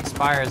don't think it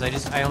expires.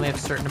 I only have a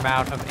certain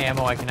amount of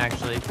ammo I can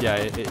actually Yeah,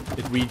 it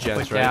regens,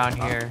 put right? down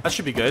here. That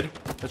should be good.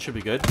 That should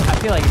be good. I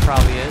feel like it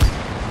probably is.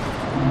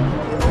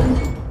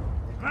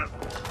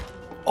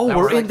 Oh, That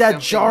we're was in like that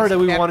something jar that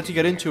we kept- wanted to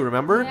get into,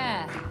 remember?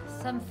 Yeah,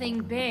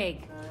 something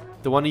big.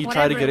 The one you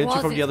tried to Whatever get it into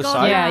was, from the it's other gone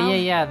side? now.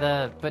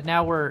 Yeah. But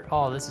now we're.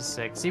 Oh, this is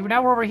sick. See,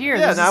 now we're over here.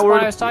 Yeah, this now is we're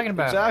what I was talking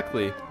about.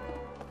 Exactly.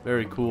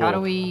 Very cool. How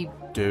do we?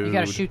 Dude. You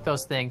gotta shoot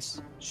those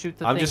things. Shoot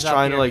the I'm things just up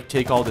trying here. to like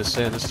take all this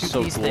in. This is Shoot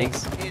so these cool.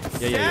 things.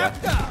 It's Yeah.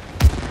 sapped up.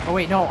 Oh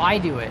wait, no, I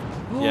do it.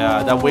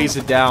 Yeah, that weighs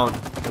it down.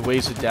 It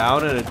weighs it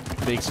down and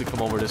it makes it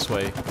come over this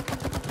way.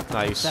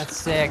 Nice. That's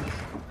sick.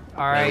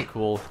 All Very right,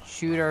 cool.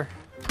 shooter.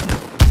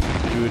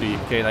 Beauty.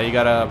 Okay, now you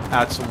gotta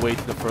add some weight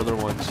to the further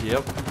ones.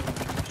 Yep.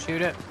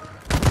 Shoot it.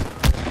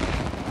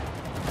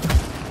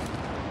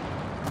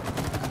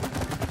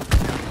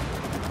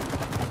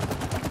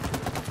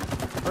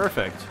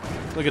 Perfect.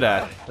 Look at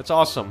that. That's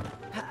awesome.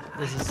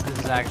 This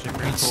is actually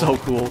pretty It's cool.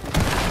 so cool.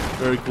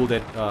 Very cool.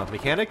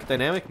 Mechanic?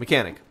 Dynamic?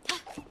 Mechanic.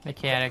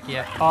 Mechanic,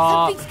 yeah.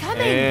 Something's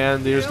coming.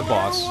 And there's the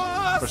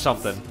boss. Or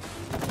something.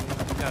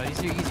 No, these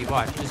are easy.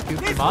 Watch, just goop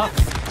them up.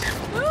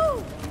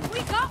 Ooh,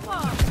 we got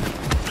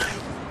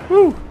one.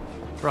 Woo!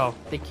 Bro,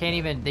 they can't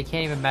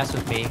even mess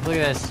with me. Look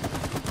at this.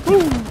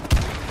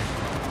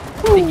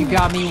 Think you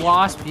got me,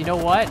 wasp? You know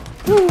what?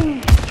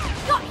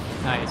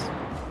 Nice.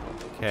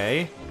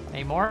 Okay.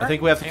 Any more? I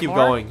think we have to Any keep more?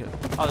 going.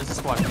 Oh, there's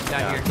this one. Down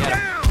Yeah. here. Get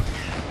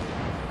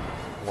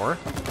him. More?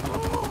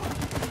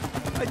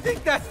 I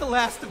think that's the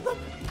last of them.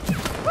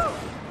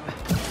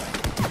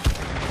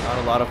 Not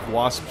a lot of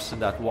wasps in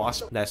that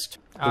wasp nest.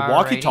 The Alrighty.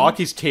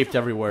 walkie-talkies taped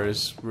everywhere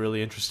is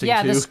really interesting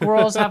Yeah, too. the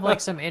squirrels have like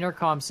some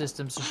intercom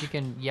system so she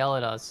can yell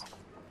at us.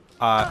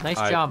 Nice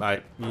jump.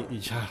 I'm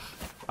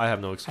I have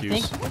no I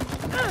excuse.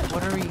 think.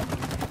 What are we?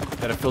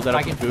 Gotta fill that I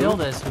up can with goo. fill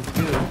this with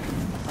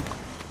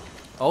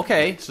goo.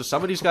 Okay, so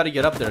somebody's got to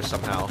get up there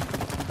somehow.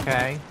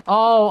 Okay.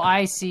 Oh,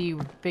 I see.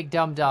 Big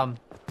dum dum.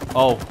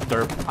 Oh,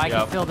 derp. I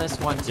can fill this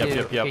one too.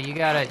 Yep. Okay, you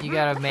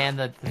gotta man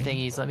the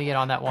thingies. Let me get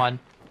on that one.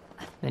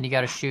 Then you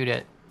gotta shoot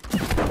it.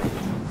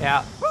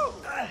 Yeah.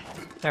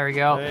 There we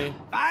go. Okay,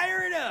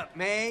 Fire it up,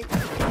 mate.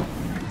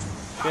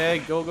 okay,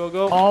 go.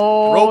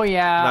 Oh, Rope.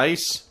 yeah.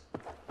 Nice.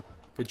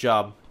 Good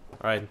job.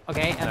 All right.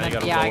 Okay, and Now you then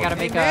gotta yeah, I blow gotta it.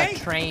 make Hey, a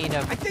train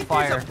of I think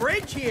fire. there's a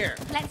bridge here.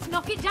 Let's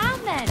knock it down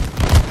then.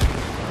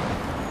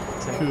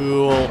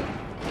 Cool.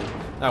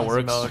 That Easy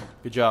works. mode.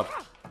 Good job.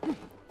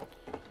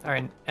 All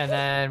right, and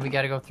then we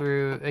gotta go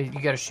through.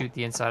 You gotta shoot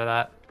the inside of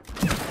that.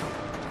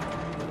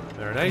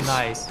 Very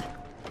nice. Nice.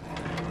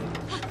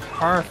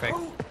 Perfect.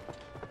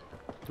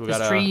 Do we This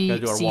gotta tree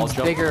do our wall seems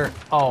jump? bigger.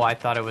 Oh, I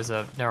thought it was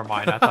a. Never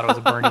mind. I thought it was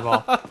a Bernie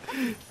ball.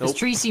 This Nope.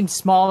 tree seems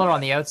smaller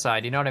on the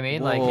outside. You know what I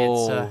mean? Like it's.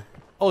 Whoa.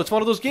 Oh, it's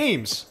one of those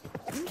games.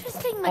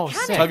 Interesting Oh, mechanic.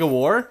 sick. Tug of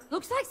war.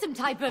 Looks like some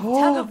type of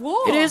tug of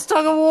war. It is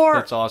tug of war.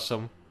 That's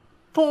awesome.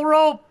 Pull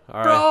rope, All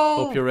right. bro.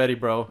 Hope you're ready,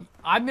 bro.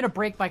 I'm gonna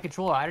break my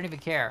controller. I don't even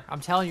care. I'm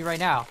telling you right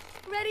now.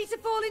 Ready to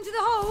fall into the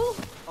hole?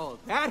 Oh,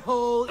 that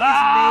hole is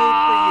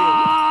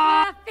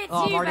Fits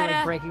Oh, I'm you already better.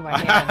 like breaking my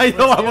hand. I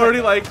know. I'm already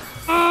like.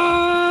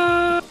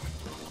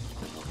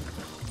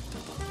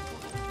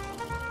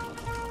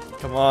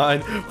 Come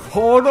on.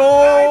 Oh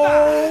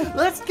no!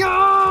 Let's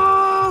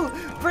go!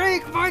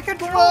 Break my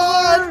controller!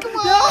 Come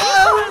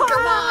on!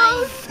 Come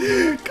on.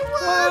 Come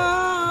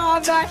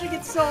on! I'm mashing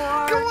it so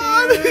hard. Come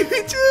on!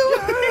 Me too!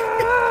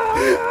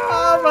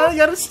 I'm running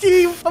out of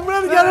steam! I'm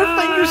running out of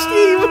finger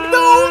steam!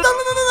 No!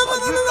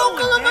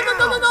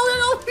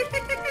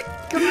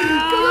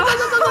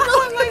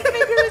 My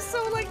finger is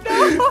so like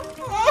no.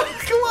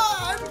 Come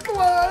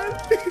on!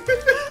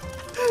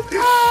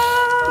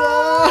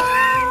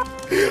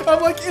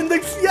 I'm like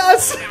index.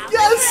 Yes!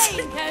 Yes!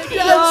 Cody.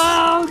 Yes!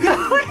 Oh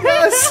god.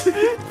 Yes!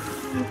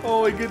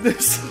 Oh my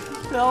goodness!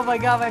 Oh my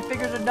god, my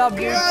fingers are numb,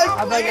 dude. Yeah,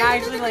 I'm like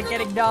actually like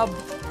getting numb.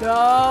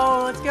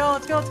 No, let's go.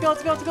 Come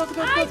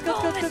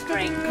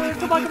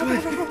on.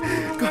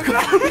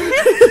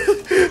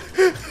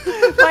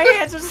 My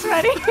hands are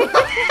sweaty.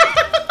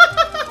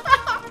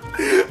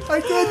 I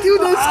can't do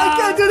this! I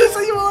can't do this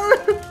anymore!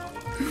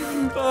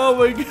 Oh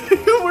my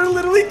god, we're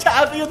literally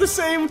tapping at the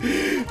same.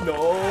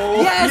 No!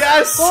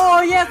 Yes!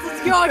 Oh yes,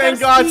 let's go. I Thank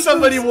got God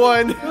somebody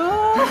won!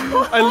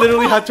 Oh. I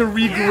literally had to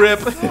re-grip.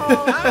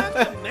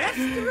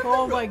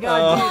 Oh my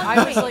god, dude.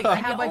 I was like, I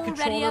had my Already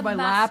controller a in my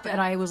lap master.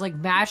 and I was like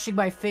mashing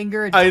my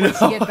finger and I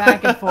twisting know. it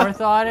back and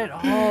forth on it.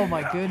 Oh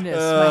my goodness.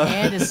 My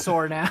hand is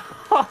sore now.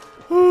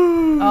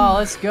 Oh,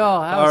 let's go.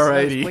 I was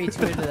Alrighty. way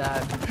too into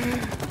that.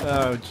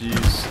 Oh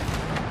jeez.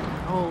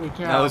 Holy cow.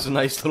 That was a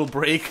nice little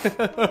break.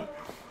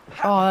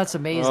 Oh, that's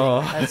amazing.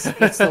 Oh.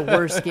 That's the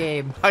worst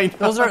game. I know.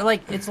 Those are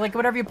like, it's like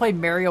whenever you play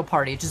Mario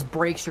Party, it just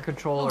breaks your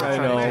controller I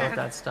trying know. to get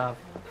that stuff.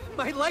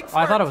 My legs Oh,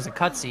 I thought hurt. it was a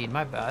cutscene.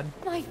 My bad.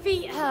 My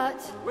feet hurt.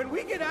 When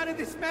we get out of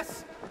this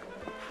mess,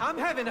 I'm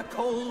having a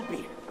cold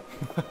beer.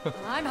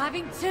 I'm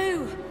having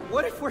two.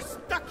 What if we're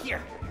stuck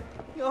here?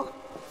 You know,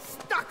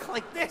 stuck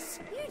like this.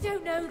 You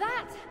don't know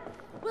that.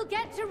 We'll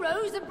get to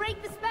Rose and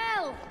break the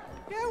spell.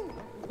 Yeah,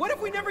 what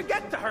if we never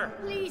get to her?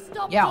 Please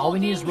stop Yeah, all we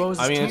need is talking.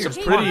 Rose's I mean, it's a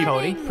tears. Come on, pretty,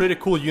 Cody. pretty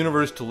cool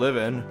universe to live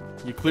in.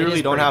 You clearly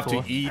is don't pretty have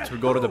cool. to eat or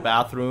go to the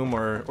bathroom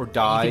or You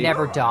die. can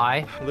never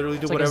die. Literally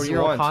do It's like a whatever you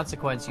zero want.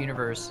 consequence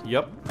universe.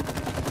 Yep.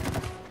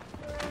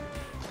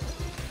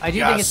 I do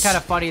think it's Yes. kind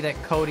of funny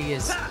that Cody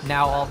is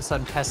now all of a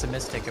sudden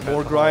pessimistic about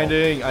More the whole-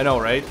 grinding. I know,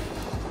 right?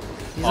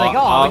 He's like,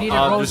 oh, we needed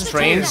there's Rose's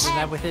trains. tears,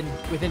 and then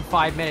within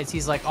 5 minutes,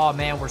 he's like, oh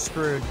man, we're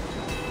screwed.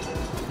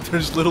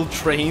 There's little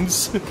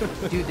trains.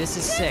 Dude, this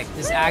is sick.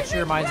 This actually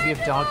reminds me of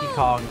Donkey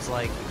Kong's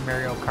like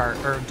Mario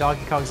Kart, or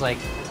Donkey Kong's like.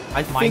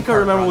 I think I Minecart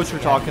remember runs what you're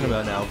again, talking dude.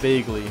 about now,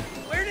 vaguely.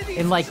 Where did these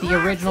In like the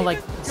slabs original like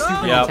even Super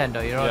go? Yep.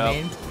 Nintendo, you know what I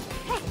Yep. mean?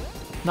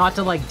 Not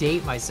to like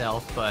date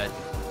myself, but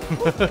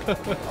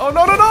Oh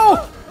no no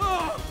no!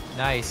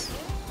 nice.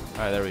 All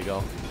right, there we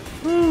go.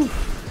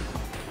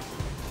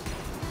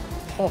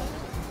 Oh,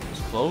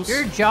 It's close.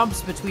 your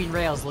jumps between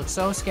rails look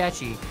so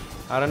sketchy.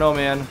 I don't know,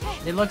 man.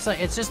 It looks like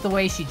it's just the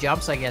way she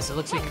jumps, I guess. It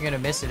looks like you're gonna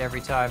miss it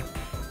every time.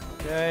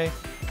 Okay.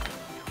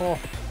 Oh,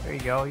 there you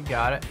go. You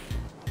got it.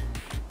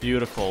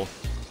 Beautiful.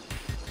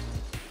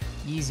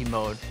 Easy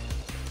mode.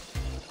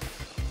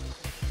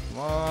 Come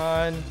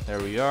on. There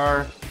we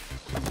are.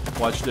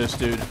 Watch this,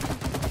 dude.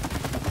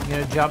 You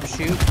gonna jump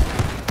shoot?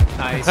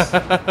 Nice.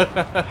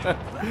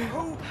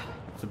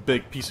 It's a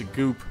big piece of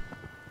goop.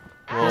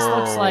 This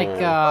looks Whoa. like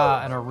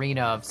an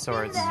arena of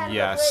sorts.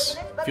 Yes.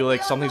 Feel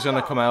like something's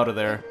gonna come out of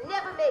there.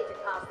 Never made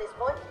it past this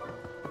point.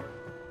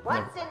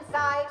 Once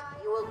inside,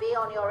 you will be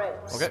on your own.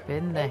 Okay.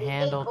 Spin the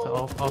handle to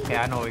open. Okay,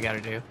 I know what we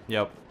gotta do.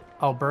 Yep.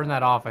 Oh, burn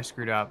that off. I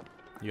screwed up.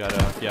 You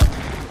gotta. Yeah.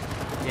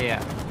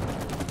 Yeah.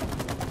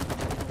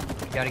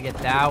 Gotta get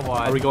that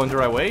one. Are we going the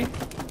right way?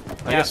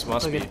 I Yeah, guess it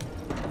must look be.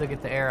 Look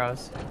at the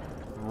arrows.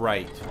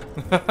 Right.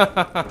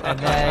 And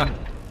then.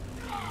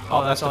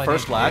 Oh, that's all the I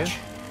first need to do? latch.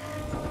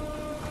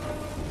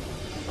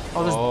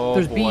 Oh,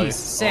 there's boy. bees.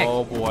 Sick.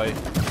 Oh boy.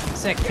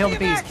 Sick. Kill the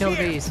bees. Kill the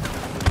bees.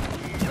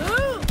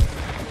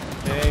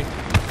 Okay.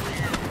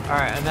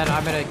 Alright, and then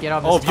I'm gonna get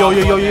on this Oh, top yo.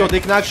 one there. They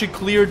can actually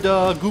clear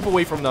the goop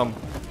away from them.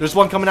 There's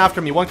one coming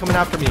after me.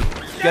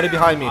 Get it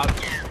behind me.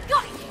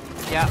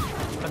 Yeah,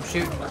 I'm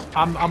shooting.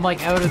 I'm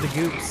like out of the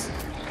goops.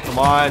 Come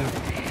on.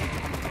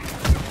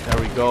 There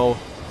we go.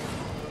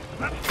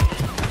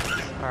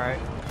 Alright.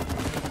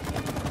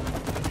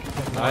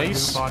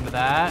 Nice. Move on to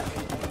that.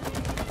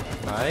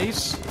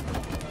 Nice.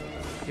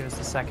 Give us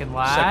the second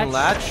latch. Second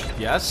latch.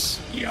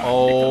 Yes.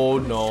 Oh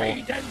no.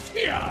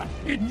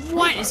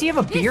 What? Does he have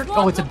a beard?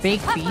 Oh, it's a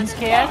baked beans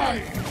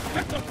can?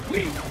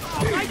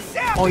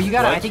 Oh, you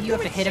gotta, I think you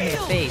have to hit him in the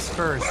face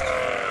first.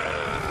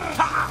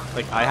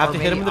 Like, I have Or to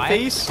hit him in the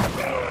maybe face?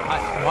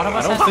 One of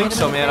us I don't has to think hit him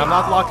so, in the man. face. I'm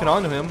not locking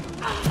onto him.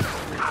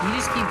 He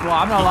just keeps, well,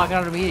 I'm not locking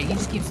onto him either. He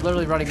just keeps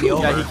literally running me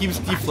over. Yeah, he keeps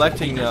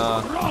deflecting,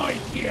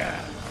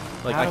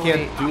 like, I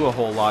can't do a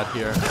whole lot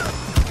here.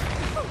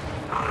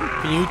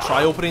 Can you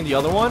try opening the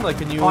other one? Like,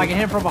 can you... Oh, I can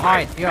hit him from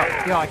behind. Yo,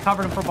 I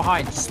covered him from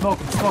behind. Just smoke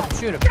him,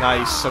 shoot him.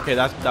 Nice. Okay,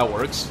 that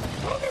works.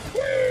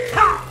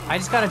 I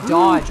just gotta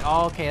dodge.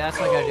 Oh, okay, that's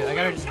what I gotta do. I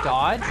gotta just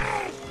dodge.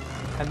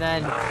 And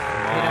then hit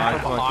him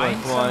from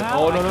behind somehow.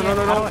 Oh,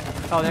 no.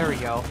 Oh, there we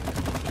go.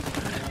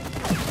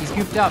 He's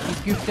goofed up.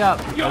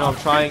 I know, I'm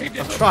trying.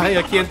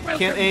 I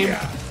can't aim.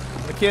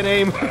 I can't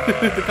aim.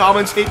 The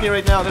comments hate me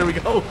right now. There we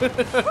go.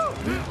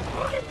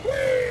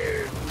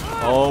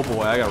 Oh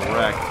boy, I got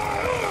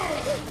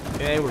wrecked.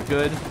 Okay, we're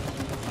good.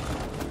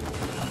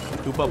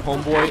 Goop up,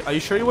 homeboy. Are you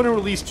sure you want to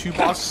release 2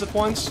 bosses at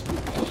once?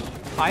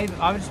 I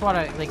just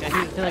wanna, like, I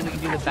feel like we can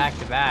do the back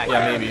to back.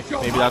 Yeah, maybe.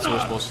 Maybe that's what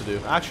we're supposed to do.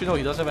 Actually, no,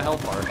 he does have a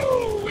health bar.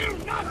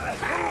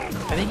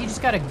 I think you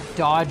just gotta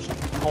dodge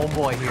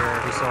homeboy here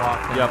every so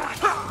often. Yep.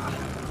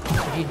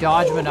 If you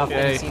dodge him enough, then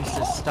Okay. he seems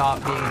to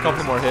stop being. A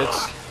couple more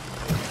hits.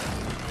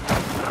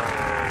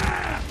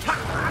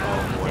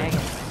 Dang it.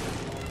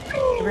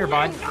 Come here,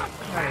 bud.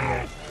 Right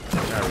here.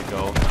 There we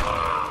go.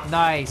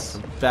 Nice.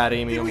 Bad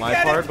aiming on my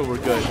part, but we're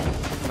good.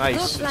 Nice.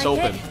 Looks It's like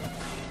open. it.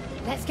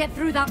 Let's get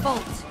through that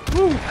vault.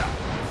 Woo.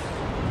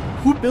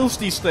 Who builds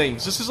these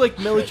things? This is like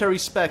military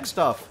spec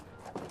stuff.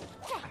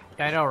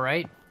 Yeah, I know,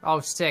 right? Oh,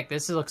 sick.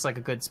 This looks like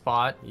a good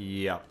spot.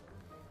 Yeah.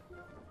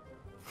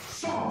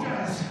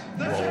 Soldiers,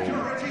 the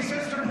security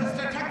system has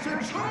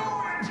detected 2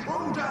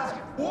 intruders.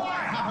 Why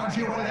haven't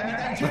you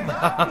eliminated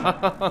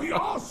them? We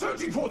are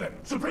searching for them,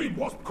 Supreme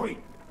Wasp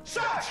Queen.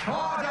 Search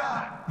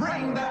harder.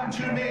 Bring them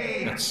to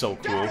me. That's so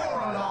cool. Dead or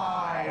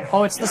alive.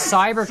 Oh, it's the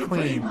Cyber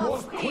Queen.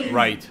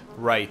 Right.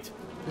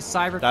 The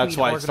Cyber That's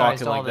Queen why it's organized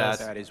talking all like this.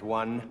 that. That is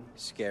one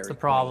scary. That's the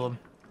problem.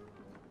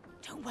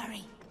 Don't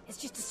worry. It's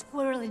just a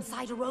squirrel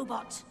inside a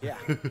robot. Yeah,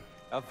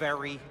 a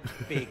very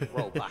big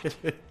robot.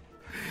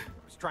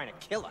 He's trying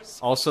to kill us.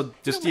 Also,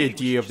 just the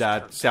idea of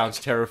that sounds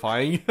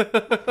terrifying.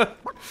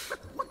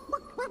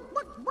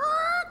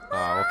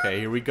 Oh, okay,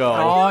 here we go.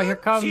 Oh, here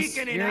comes.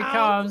 Here he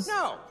comes.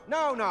 No.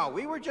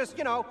 We were just,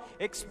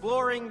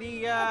 exploring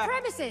the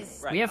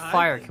premises. Right. We have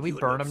fire. Can we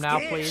burn him now,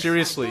 please?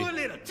 Seriously. No,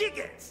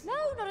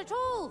 not at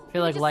all. I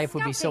feel like life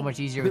would be so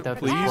much easier without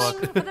this Please?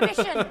 book. For the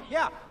mission.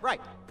 Yeah,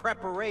 right.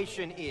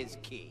 Preparation is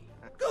key.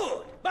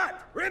 Good,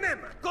 but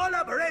remember,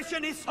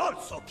 collaboration is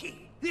also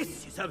key.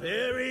 This is a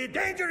very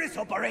dangerous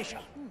operation.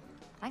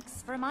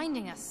 Thanks for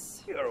reminding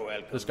us. You're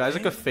welcome. This guy's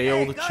like a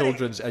failed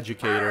children's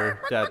educator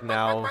that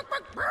now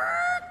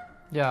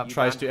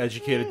tries to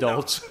educate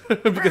adults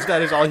because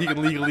that is all he can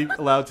legally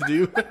allowed to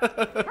do.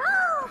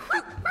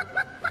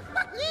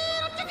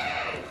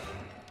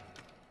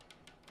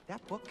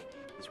 That book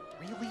is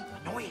really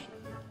annoying.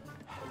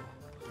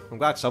 I'm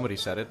glad somebody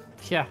said it.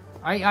 Yeah,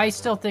 I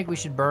still think we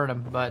should burn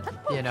him, but,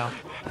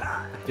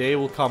 Day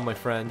will come, my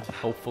friend,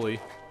 hopefully.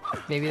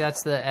 maybe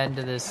that's the end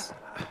of this.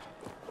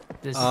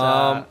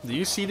 Do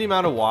you see the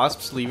amount of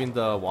wasps leaving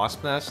the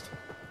wasp nest?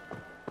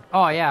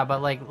 Oh, yeah,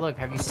 but, like, look,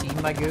 have you seen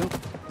my goop?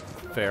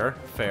 Fair.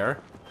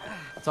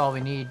 That's all we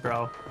need,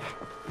 bro.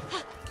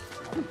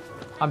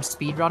 I'm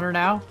speedrunner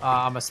now.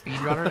 I'm a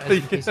speedrunner, as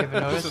in case you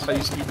haven't noticed. This is how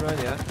you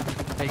speedrun, yeah?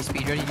 How you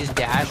speedrun, you just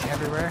dash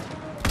everywhere.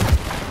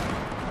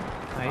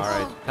 Nice.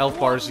 Alright, health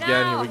bars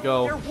again, here we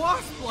go. They're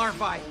wasp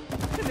larvae,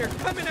 and they're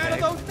coming out of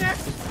those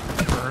nests.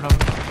 Burn them.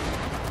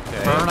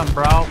 Okay. Burn them,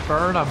 bro.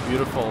 Burn them.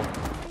 Beautiful.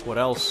 What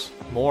else?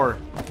 More.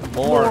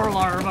 More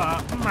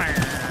larva.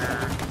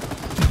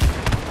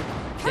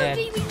 Dead.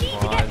 Cody, we need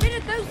to get rid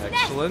of those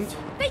Excellent. nests.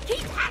 They keep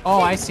hatching. Oh,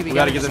 I see. We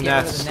gotta gotta get the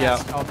just rid of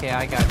nests, yeah. Okay,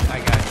 I got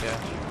you.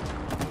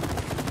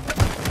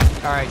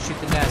 Alright, shoot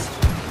the nest.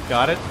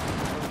 Got it.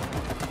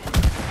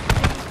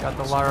 Got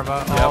the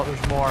larva. Yep. Oh,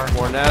 there's more.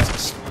 More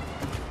nests.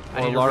 I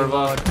More need to larva.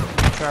 reload.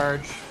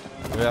 Charge.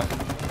 Yeah.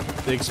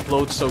 They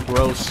explode so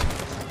gross.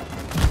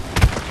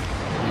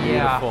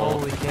 Yeah, Beautiful.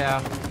 holy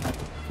cow.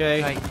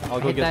 Okay, Right,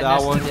 I'll go hit get that that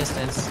nest one. in the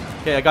distance.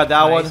 Okay, I got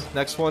that Nice. one.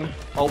 Next one.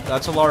 Oh,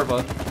 that's a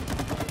larva.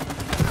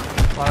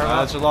 Larva.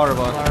 That's a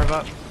larva.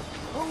 Larva.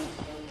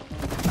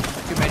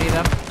 Too many of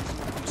them.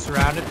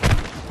 Surrounded.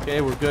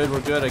 Okay, we're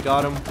good. I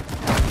got him.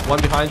 One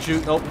behind you.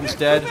 Nope, he's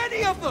dead.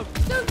 Many of them.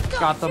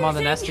 Got them on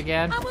the nest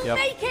again. Yep,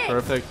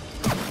 perfect.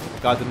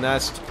 Got the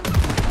nest.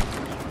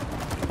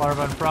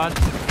 Larva in front.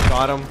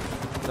 Got him.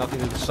 Nothing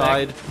to the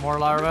side. More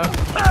larva.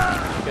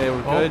 Okay,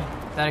 we're good.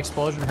 That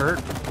explosion hurt.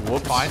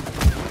 Whoops. Fine.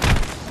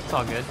 It's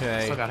all good.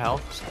 Okay. Still got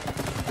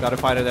health. Gotta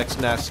find the next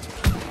nest.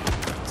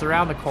 It's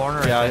around the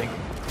corner, Yeah, I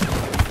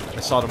think. I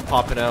saw them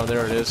popping out.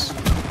 There it is.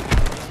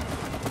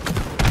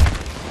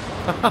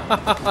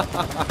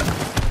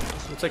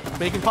 It's like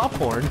making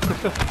popcorn.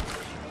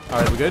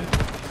 Alright, we good?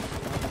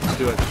 Let's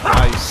do it.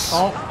 Nice.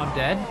 Oh, I'm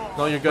dead?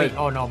 No, you're good. Wait,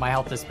 oh no, my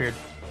health disappeared.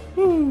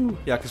 Woo.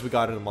 Yeah, because we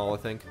got it in the mall, I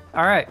think.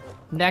 Alright,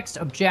 next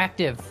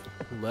objective.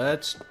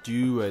 Let's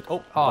do it.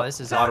 Oh, this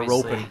is a lot of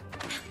obviously...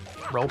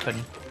 roping.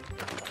 Roping.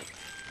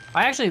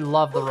 I actually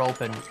love the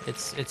roping.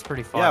 It's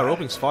pretty fun. Yeah,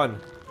 roping's fun.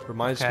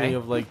 Reminds me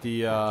of like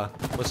the,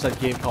 what's that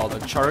game called?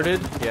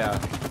 Uncharted? Yeah.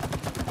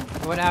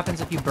 What happens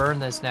if you burn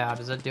this now?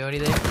 Does it do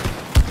anything?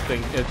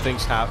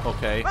 Things happen.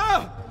 Okay.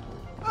 Oh,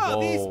 Whoa.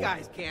 these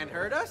guys can't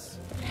hurt us.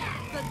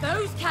 But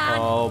those can.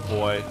 Oh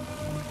boy.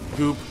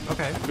 Goop.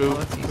 Okay. Goop.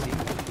 Well, that's easy.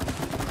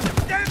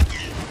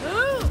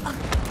 Ooh.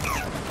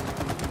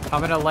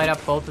 I'm gonna light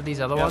up both of these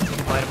other ones. You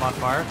can light them on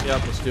fire.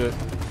 Yep, let's do it.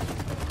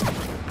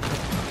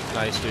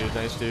 Nice dude.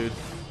 Nice dude.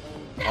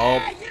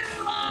 Oh.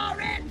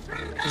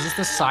 Is this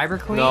the Cyber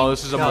Queen? No,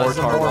 this is a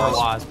mortar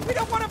wasp. We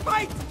don't want to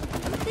fight.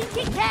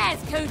 Think he cares,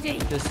 Cody?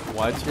 Just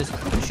what? Just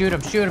shoot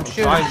him, shoot him,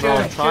 shoot I'm him,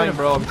 trying, shoot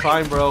bro. him, I'm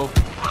trying, bro. I'm trying, bro.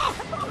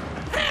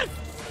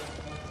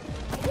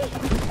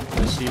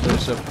 Let's see.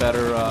 There's a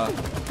better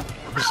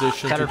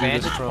position Better to do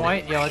this vantage from.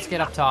 point? Yeah, let's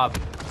get up top.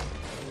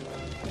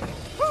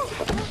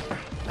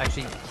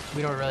 Actually,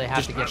 we don't really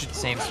have to get to the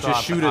same spot.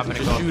 Just shoot but it. I'm gonna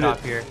Just go shoot up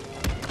top it. here.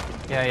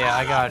 Yeah,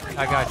 I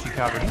got you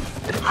covered.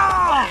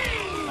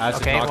 As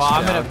it Okay, knocks well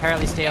I'm down. gonna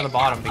apparently stay on the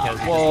bottom because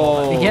we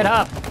Whoa. just get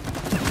up.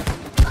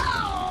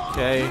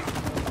 Okay.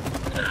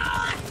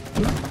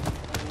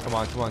 Come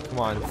on, come on, come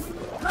on.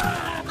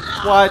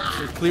 What?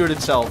 It cleared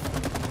itself.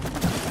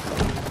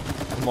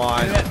 Come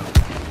on. Shoot it.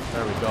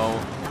 There we go.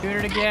 Shoot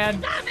it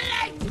again.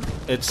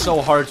 It's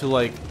so hard to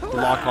like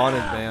lock on it,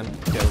 man.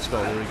 Okay, let's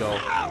go. There we go.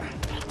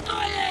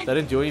 That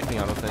didn't do anything,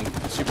 I don't think.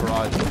 It's super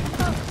odd.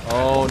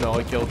 Oh no,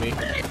 it killed me.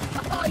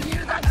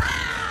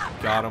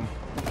 Got him.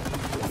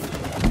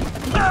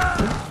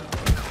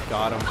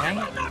 Got him.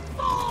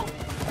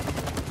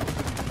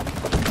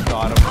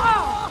 Got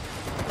him.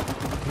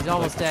 He's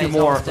almost dead. Two He's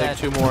more, almost dead.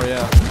 like 2 more,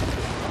 yeah.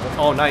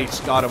 Oh, nice.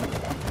 Got him.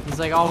 He's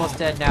like almost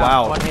dead now.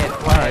 Wow. One hit.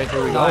 One Alright, hit.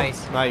 here we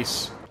Nice. go.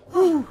 Nice.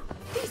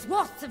 These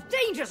wasps have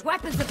dangerous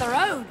weapons of their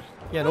own.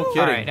 Yeah, no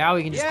kidding. Alright, now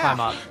we can just climb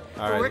up.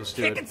 Alright, We're let's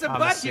do kicking it. some I'm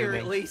butt here,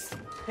 assuming. at least.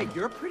 Hey,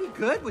 you're pretty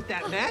good with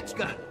that match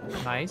gun.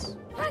 Nice.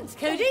 Thanks,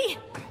 Cody.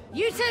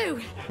 You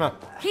too. Huh.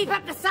 Keep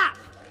up the sap.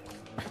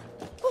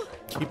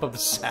 Keep up the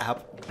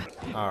sap.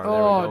 Alright,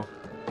 Oh, there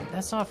we go.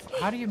 that's not.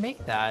 How do you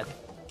make that?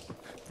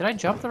 Did I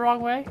jump the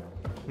wrong way?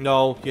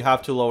 No, you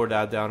have to lower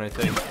that down, I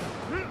think.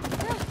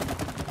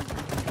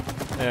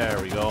 There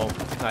we go.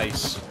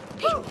 Nice.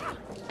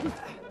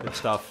 Good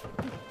stuff.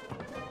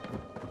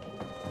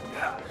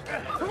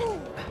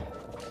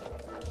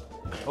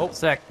 Oh,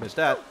 sick. Missed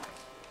that.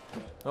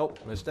 Oh,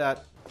 missed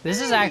that.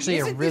 This is actually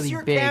a Isn't really this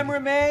your big. camera,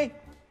 May?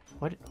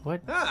 What?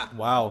 What? Ah,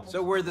 Wow.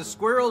 so were the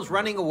squirrels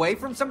running away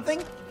from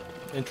something?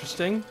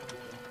 Interesting.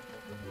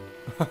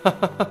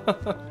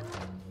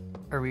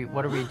 Are we?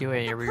 What are we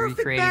doing? Are we Perfect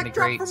recreating the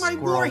backdrop Great for my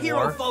Squirrel war hero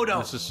War? photo.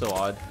 This is so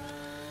odd.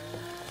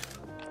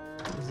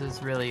 This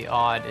is really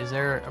odd. Is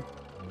there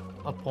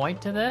a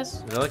point to this?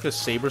 Is that like a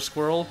saber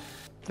squirrel?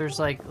 There's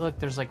like, look,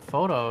 there's like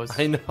photos.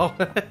 I know.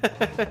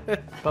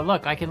 But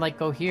look, I can like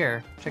go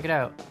here. Check it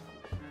out.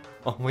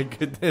 Oh my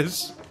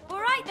goodness. All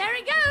right, there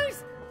he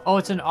goes. Oh,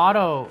 it's an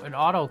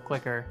auto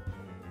clicker.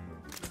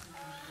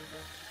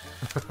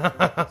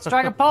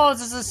 Strike a pose.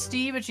 This is a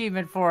Steam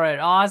achievement for it.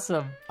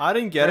 Awesome. I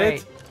didn't get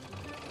Great. it.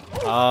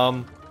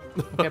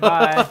 Okay,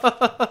 bye.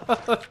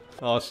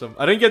 Awesome.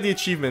 I didn't get the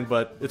achievement,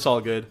 but it's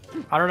all good.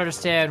 I don't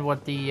understand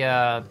what the.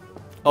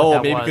 Oh,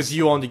 that maybe was. because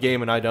you own the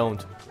game and I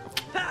don't.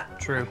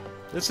 True.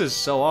 This is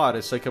so odd.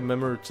 It's like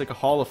it's like a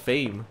Hall of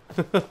Fame.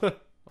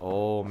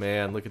 Oh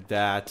man, look at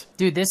that.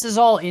 Dude, this is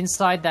all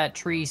inside that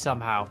tree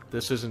somehow.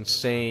 This is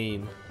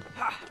insane.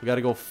 We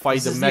gotta go fight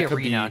This the is the mecha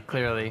arena, bee.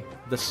 clearly.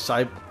 The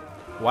cyber.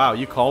 Wow,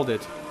 you called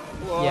it.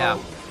 Whoa. Yeah.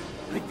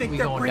 I think We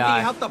they're gonna bringing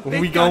die. out the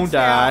big We gon' guns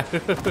now. die.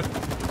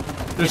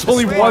 There's the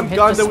only swarm, one hit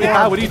gun the that we swarm,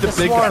 have. We hit need the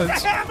the big swarm.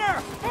 guns.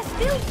 Hammer! They're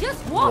still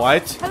just wasps,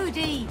 What?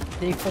 Cody.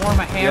 They form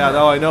a hammer. Yeah,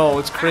 no, I know.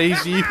 It's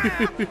crazy.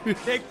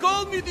 They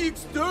called me the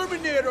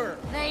exterminator.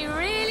 They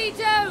really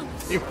don't.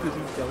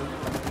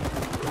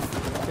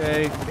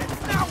 Okay,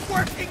 It's not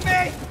working,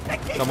 May.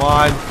 come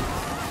on.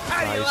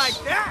 How do you Nice.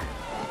 like that?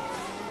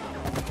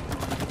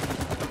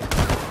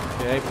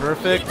 Okay,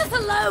 perfect. Leave us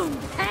alone,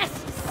 pests.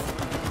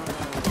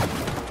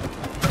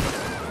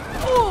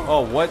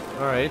 Oh, what?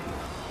 Alright.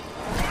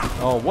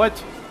 Oh,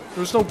 what?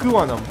 There's no goo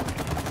on them.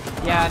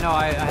 Yeah, no,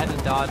 I had to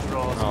dodge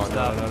roll some Oh,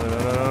 stuff.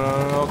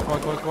 no. Come on,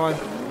 come on, come on.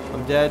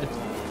 I'm dead.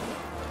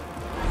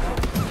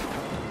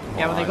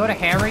 Yeah, when they go to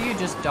hammer you,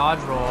 just dodge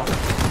roll.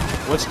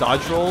 What's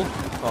dodge roll?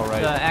 All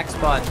right. The X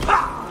button.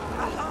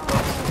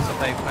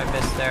 I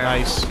missed there.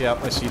 Nice.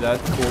 Yep, I see that.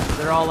 Cool.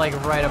 They're all like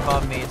right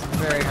above me. It's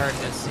very hard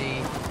to see.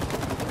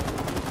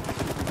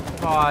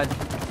 God.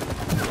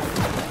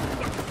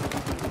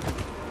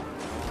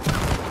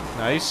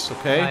 Nice.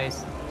 Okay.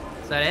 Nice.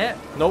 Is that it?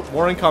 Nope.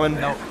 More incoming.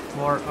 Nope.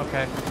 More.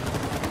 Okay.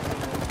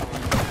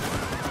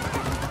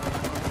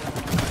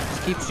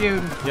 Just keep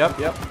shooting. Yep.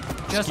 Yep.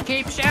 Just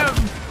keep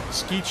shooting.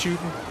 Skeet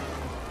shooting.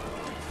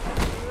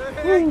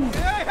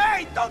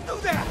 Hey, don't do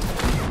that!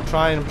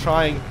 I'm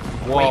trying.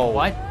 Whoa. Wait,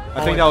 what?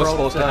 I think that was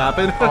supposed to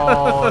happen.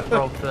 Oh, it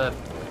broke the...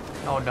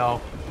 Oh,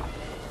 no.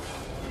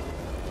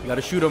 You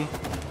gotta shoot him.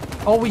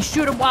 Oh, we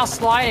shoot him while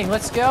sliding.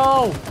 Let's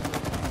go.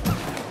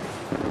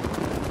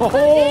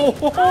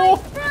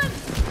 Oh!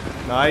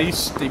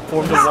 Nice. They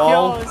formed the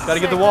wall. Gotta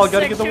get the wall.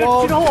 Gotta get the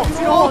wall. Shoot a hole.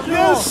 Shoot a hole.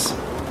 Yes!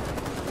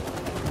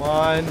 Come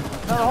on.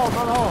 Another hole.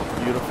 Another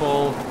hole.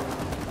 Beautiful.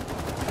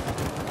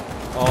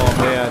 Oh,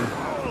 man.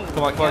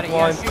 Come on, come on, come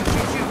on. Shoot, shoot,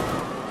 shoot.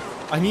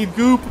 I need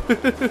goop.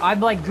 I'm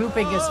like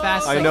gooping as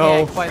fast as I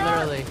know. can, quite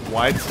literally.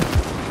 What?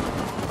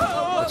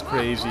 That's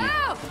crazy.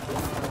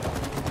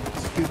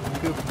 Goop,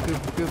 goop,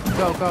 goop, goop.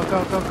 Go, go,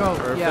 go, go, go.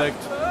 Perfect.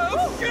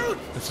 Yeah.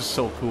 This is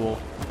so cool.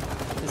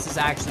 This is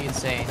actually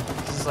insane.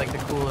 This is like the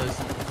coolest.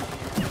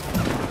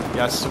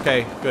 Yes,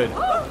 okay, good.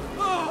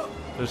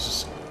 There's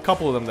just a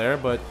couple of them there,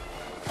 but...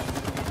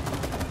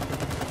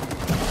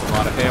 It's a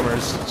lot of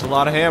hammers. It's a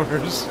lot of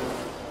hammers.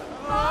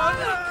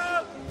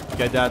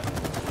 Get that.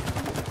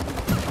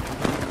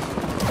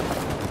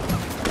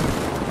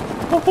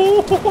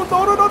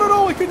 Oh,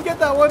 no, I couldn't get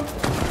that one.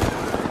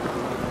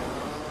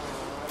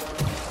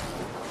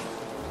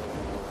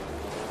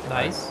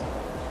 Nice.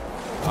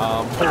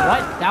 But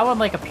what? That one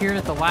like appeared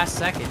at the last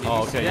second. Did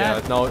Oh, you see okay,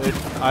 that? yeah. No,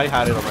 I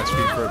had it on my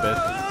screen for a bit.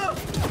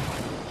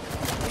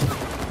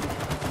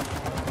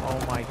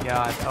 Oh my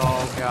god.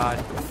 Oh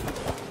god.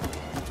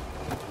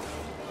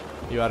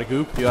 You out of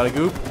goop? You out of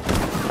goop?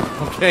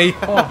 Okay.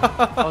 Oh,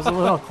 that was a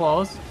little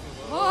close.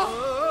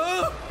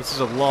 This is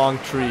a long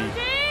tree.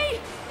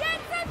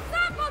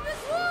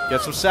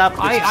 Get some sap. Get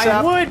some I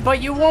sap. would,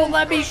 but you won't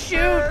let me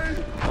shoot.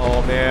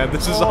 Oh man,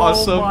 this is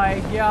awesome. Oh my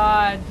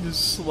god. This is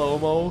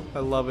slow-mo. I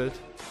love it.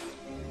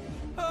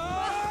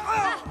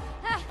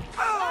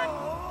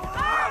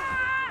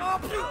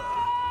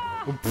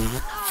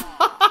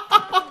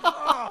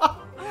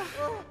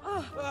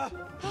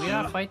 Did we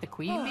not fight the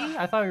queen bee?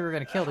 I thought we were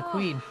gonna kill the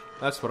queen.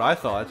 That's what I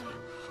thought.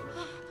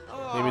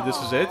 Maybe this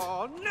is it?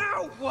 Oh,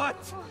 now what?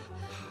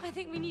 I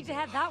think we need to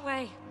head that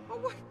way. Oh,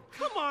 what?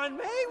 Come on,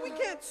 May. We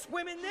can't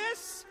swim in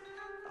this.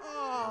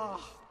 Oh.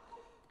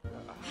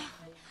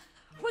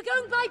 We're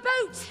going by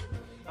boat.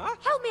 Huh?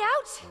 Help me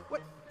out.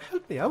 What?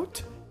 Help me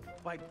out?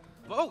 By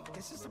boat?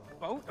 This is a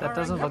boat? That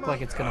doesn't look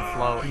like it's gonna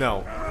float.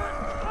 No.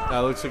 That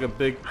looks like a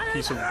big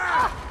piece of...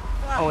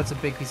 Oh, it's a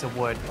big piece of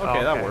wood. Okay,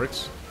 Oh, that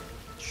works.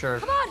 Sure.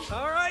 Come on.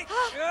 All right.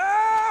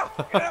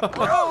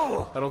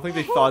 I don't think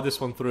they thought this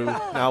one through.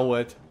 Now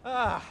what?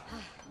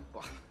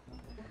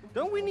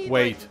 Don't we need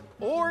Wait. like,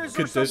 oars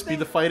Could or this something? be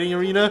the fighting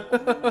arena?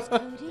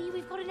 Cody,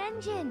 we've got an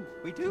engine.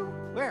 We do?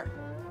 Where?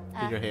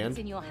 In your hand? It's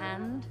in your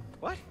hand.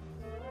 What?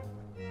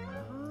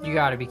 You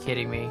gotta be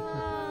kidding me.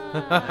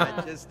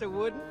 Not just a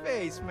wooden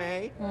face,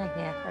 May.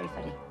 Yeah, very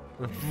funny.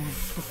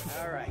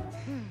 All right.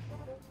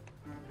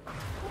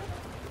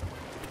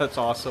 That's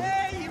awesome.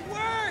 Hey, it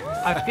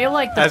worked! I feel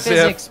like the As if-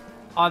 physics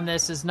on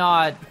this is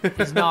not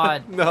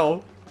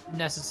No.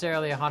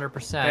 necessarily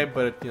 100%. Hey,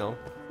 but you know,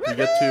 you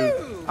get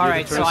to. All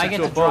right, so I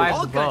get to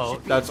drive the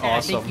boat. That's and I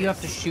awesome. think you have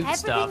to shoot Everything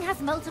stuff.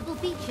 has multiple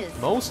features.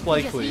 Most You just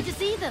likely. need to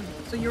see them.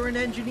 So you're an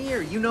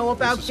engineer. You know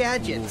about This is cool,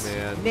 gadgets.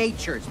 man.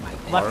 Nature's my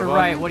thing. Left or Larva?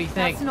 right? What do you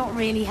think? That's not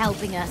really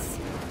helping us.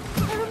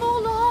 There are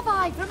more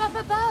larvae from up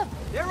above.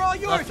 They're all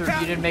yours, Left or you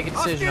Captain. didn't make a I'll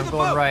decision. steer I'm the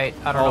going boat. right.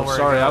 I don't know Oh, where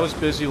sorry. to go. I was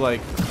busy, like,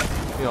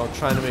 you know,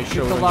 trying to make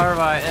sure. Shoot the when you-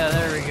 larvae. Yeah,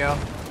 there we go.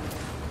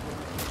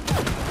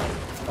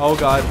 Oh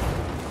God.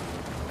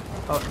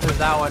 Oh, there's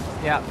that one.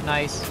 Yeah,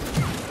 nice.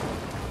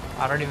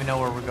 I don't even know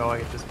where we're going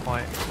at this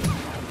point.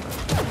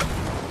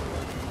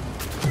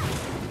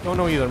 Don't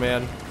know either,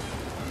 man.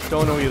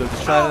 Don't know either.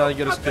 Just try to not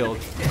get us killed.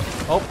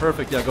 Oh,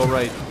 perfect. Yeah, go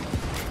right.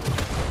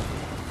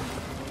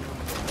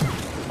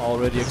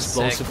 Already This is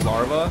explosive sick.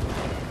 larva.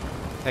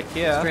 Heck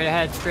yeah. Straight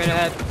ahead. Straight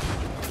ahead.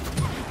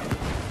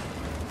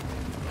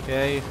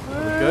 Okay.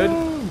 Are we good?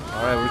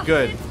 All right, we're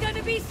good. It's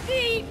gonna be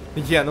steep.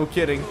 Yeah, no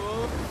kidding.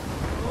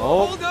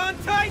 Hold Oh, on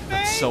tight, May.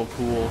 that's so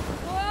cool.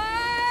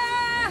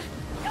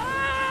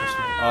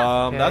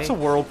 Okay. That's a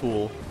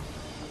whirlpool.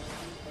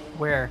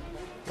 Where?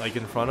 Like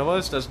in front of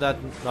us. Does that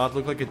not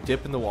look like a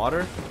dip in the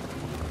water?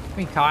 I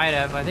mean, kind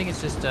of. I think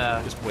it's just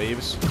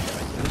waves.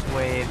 Just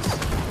waves.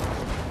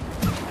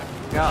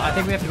 Yeah, I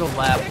think we have to go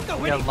left.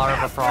 We got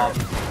larva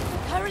problems.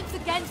 Current's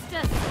against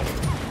us.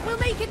 We'll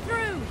make it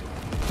through.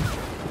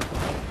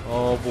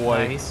 Oh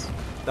boy. Nice.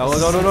 That was,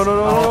 no.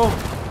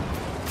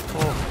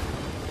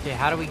 Oh. Okay,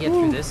 how do we get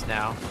through this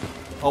now?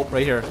 Oh,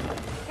 right here.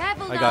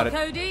 Careful I now, got it.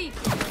 Cody.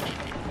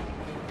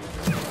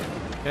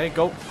 Okay,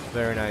 go.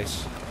 Very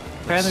nice.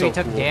 Apparently So we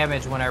took cool.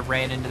 damage when I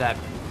ran into that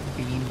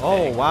beam Oh,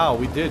 thing. wow,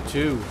 we did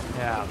too.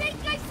 Yeah. I think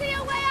I see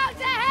a way out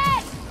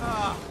ahead!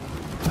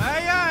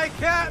 Aye, aye,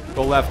 Captain.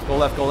 Go left, go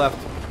left, go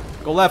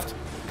left. Go left.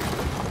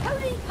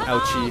 Cody, come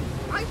Ouchie.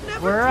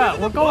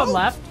 on! We're going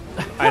left.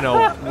 I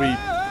know,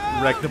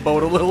 we wrecked the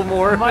boat a little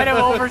more. We might have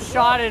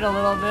overshot it a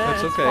little bit.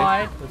 That's It's okay.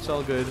 fine. That's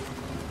all good.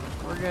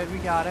 We're good. We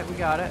got it. We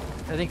got it.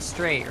 I think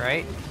straight,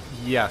 right?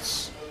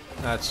 Yes.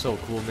 That's so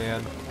cool,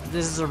 man.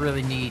 This is a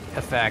really neat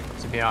effect,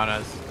 to be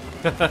honest.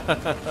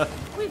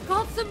 We've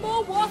got some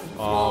more wasp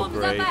Oh, swarms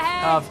great. up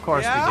ahead! Of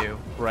course we do.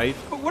 Right?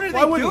 But what are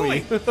Why they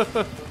wouldn't doing?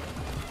 we?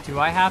 Do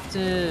I have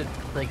to,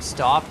 like,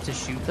 stop to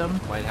shoot them?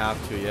 Might have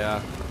to,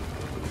 yeah.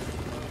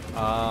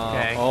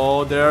 Okay.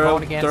 Oh, We're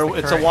going against the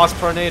it's a current. wasp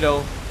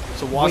tornado.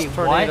 It's a wasp Wait,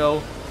 what?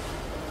 tornado.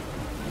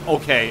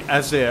 Okay,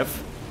 as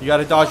if. You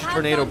gotta dodge the Hands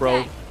tornado, on bro.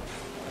 deck.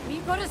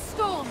 We've got a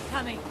storm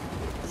coming.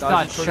 It's Dodge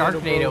not the tornado,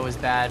 Sharknado bro. was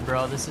bad,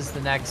 bro. This is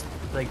the next,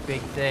 like,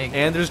 big thing.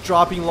 And there's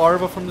dropping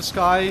larvae from the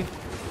sky.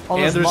 Oh,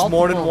 and there's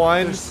more than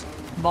one. There's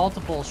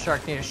multiple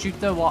Sharknado. Shoot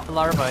the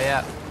larva,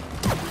 yeah.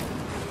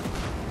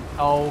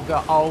 Oh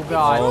god! Oh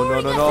god! Oh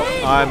no no no!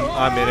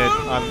 I'm in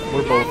it.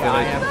 We're both Yeah,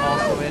 I in it. am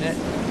also in it.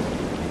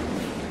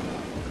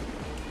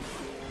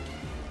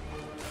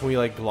 Can we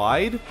like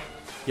glide?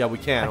 Yeah, we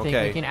can. I think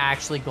Okay. we can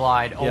actually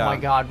glide. Oh Yeah. my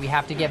god! We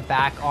have to get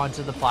back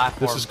onto the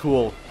platform. This is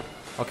cool.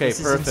 Okay,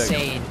 This perfect. is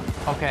insane.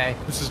 Okay.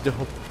 This is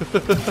dope.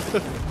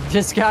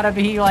 Just gotta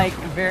be like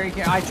very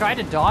careful. I tried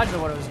to dodge it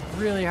when it was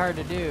really hard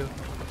to do.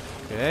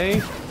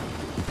 Okay.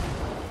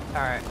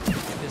 Alright,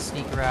 just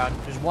sneak around.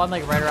 There's one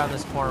like right around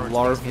this corner. Which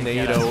thinks he's gonna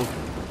get Larvnado. us.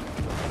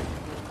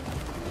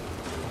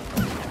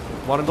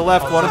 One on the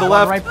left. Oh, one on the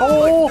one left. right-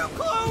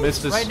 oh!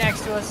 Missed us. Right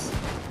next to us.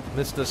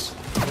 Missed us.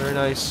 Very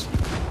nice.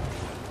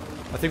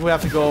 I think we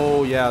have to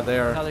go. Yeah,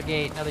 there. Another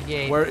gate. Another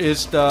gate. Where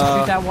is the?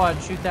 Shoot that one.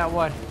 Shoot that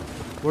one.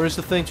 Where is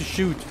the thing to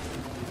shoot?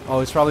 Oh,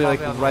 it's probably like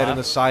Probably on the right on left.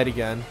 the side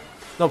again.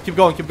 No, keep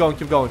going. Keep going.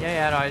 Keep going.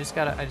 Yeah, no. I just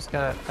gotta.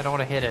 I don't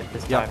want to hit it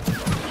this Yep. time.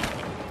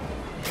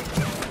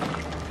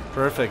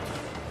 Perfect.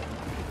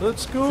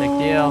 Let's go. Big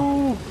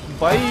deal.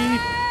 Bye.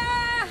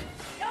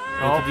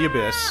 Oh. Into the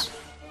abyss.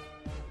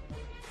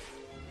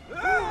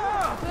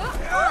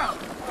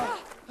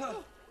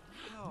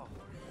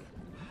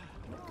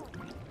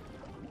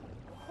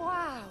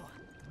 Wow.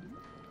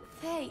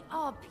 They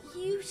are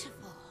beautiful.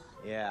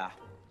 Yeah.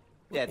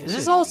 Yeah, Is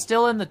this all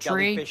still in the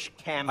tree? jellyfish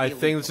can I be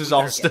think this is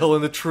weird. all still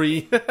in the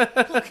tree.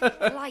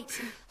 Light.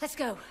 Let's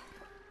go.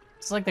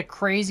 It's like the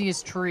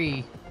craziest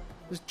tree.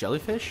 This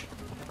jellyfish?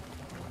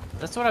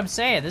 That's what I'm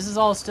saying. This is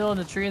all still in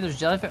the tree. There's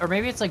jellyfish, or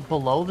maybe it's like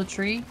below the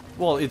tree.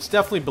 Well, it's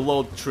definitely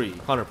below the tree,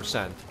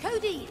 100%.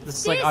 Cody, This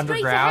is steer like straight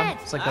underground. ahead.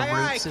 It's like the Aye,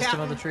 root aye,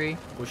 system of the Captain. tree.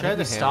 Wish I I think had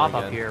we the stop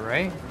hammer up again. here,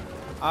 right?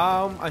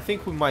 I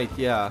think we might,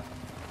 yeah.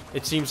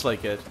 It seems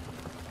like it.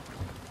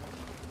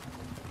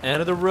 End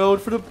of the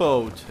road for the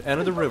boat. End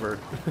of the river.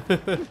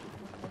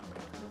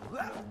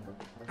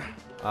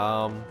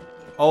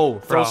 Oh, throw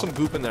Bro. some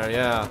goop in there,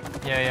 yeah.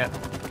 Yeah.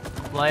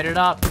 Light it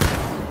up.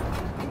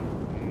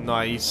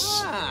 Nice.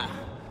 Ah,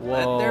 Whoa.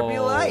 let there be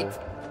light.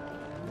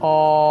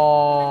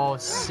 Oh,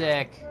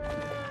 sick.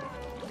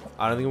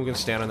 I don't think we can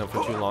stand on them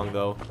for too long,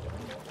 though.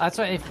 That's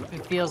what it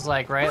feels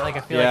like, right? Like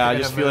I feel Yeah, like I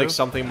they're just gonna feel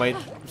like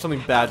move.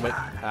 something bad might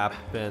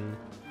happen.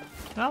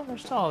 No, they're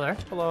still there.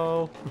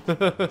 Hello.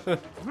 I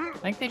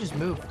think they just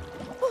moved.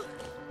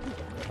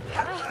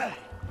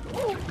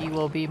 He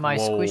will be my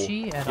Whoa.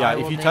 squishy, and Yeah, I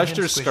will if you name touch him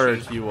their Squishy.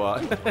 skirt, you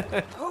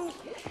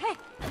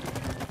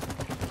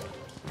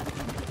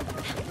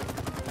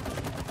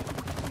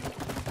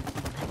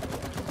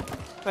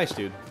Nice,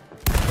 dude.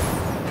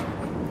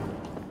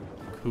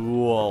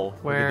 Cool.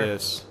 Where? Look at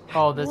this.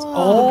 Oh, this.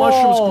 Oh, the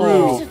mushrooms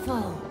grew.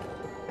 Beautiful.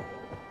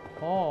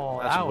 Oh,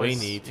 That's that way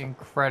was neat.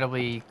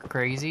 incredibly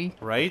crazy.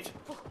 Right?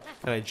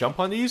 Can I jump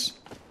on these?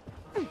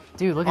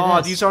 Dude, look at Oh,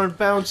 this. these aren't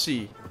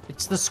bouncy.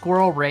 It's the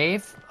Squirrel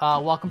Rave.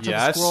 Welcome to the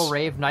Yes. Squirrel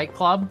Rave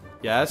nightclub.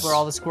 Yes. Where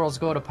all the squirrels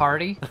go to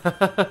party.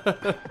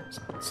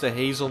 It's the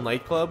Hazel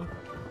nightclub.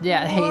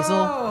 Yeah,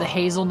 the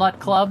Hazelnut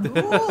Club.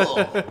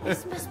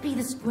 This must be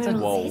the squirrel's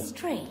Whoa.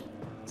 history.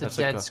 It's a That's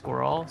like dead a-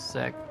 squirrel.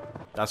 Sick.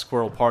 That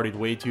squirrel partied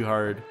way too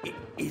hard.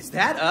 Is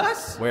that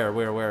us?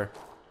 Where?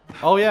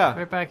 Oh yeah.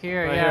 Right back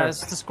here. Right yeah, here.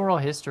 this is the squirrel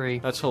history.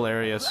 That's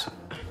hilarious.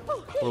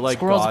 We're like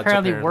Squirrels gods,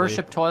 apparently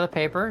worship toilet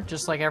paper,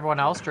 just like everyone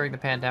else during the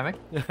pandemic.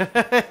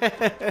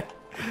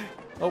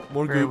 Oh,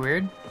 more Very goop.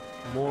 weird.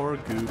 More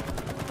goop.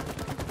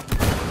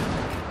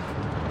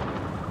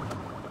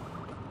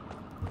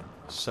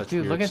 Such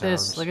Dude, weird look at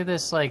this. sounds. Look at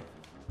this, like,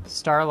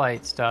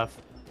 starlight stuff.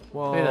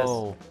 Whoa. Look at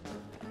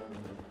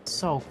this.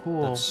 So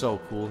cool. That's so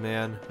cool,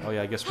 man. Oh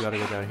yeah, I guess we gotta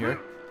go down here.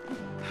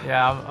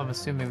 Yeah, I'm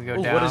assuming we go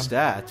Oh, down. what is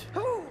that?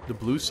 The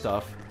blue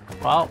stuff.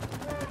 Well,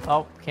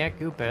 oh, can't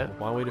goop it.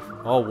 One way to.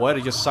 Oh, what?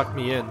 It just sucked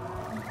me in.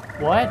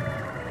 What?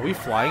 Are we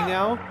flying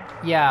now?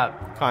 Yeah.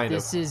 Kind of.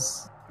 This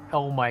is.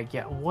 Oh my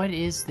god. What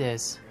is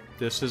this?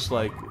 This is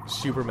like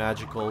super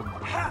magical.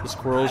 The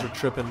squirrels are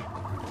tripping.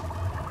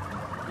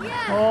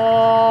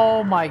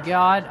 Oh my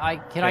god.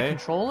 Can I Okay.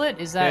 control it?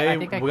 Is that? I Okay,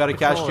 think I we gotta can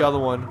catch control the it. other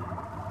one.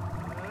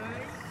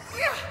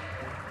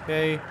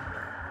 Okay.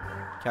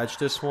 Catch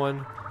this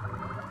one.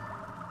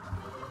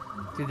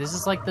 Dude, this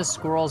is like the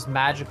squirrel's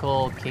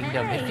magical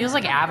kingdom. It feels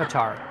like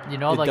Avatar. You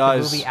know, It like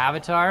does. the movie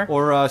Avatar.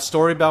 Or a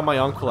story about my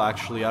uncle,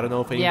 actually. I don't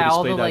know if anybody's Yeah,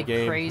 all played the that like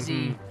game.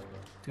 crazy.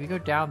 Do we go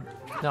down?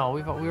 No,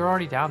 we were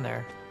already down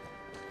there.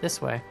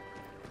 This way.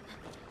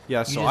 Yeah,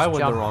 You so just I went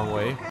jump. the wrong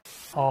way.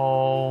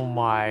 Oh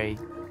my.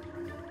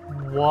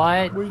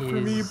 What Wait for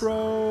me,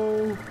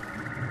 bro.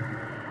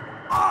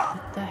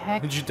 What the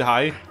heck? Did you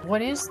die?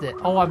 What is this?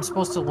 Oh, I'm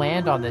supposed to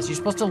land on this. You're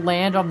supposed to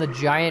land on the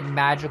giant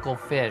magical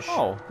fish.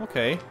 Oh,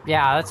 okay.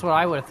 Yeah, that's what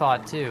I would have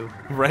thought too.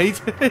 Right?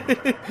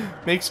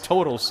 Makes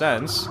total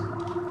sense.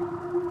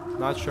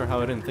 Not sure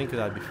how I didn't think of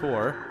that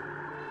before.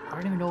 I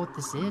don't even know what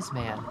this is,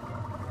 man.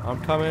 I'm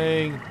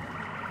coming.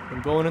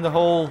 I'm going in the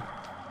hole.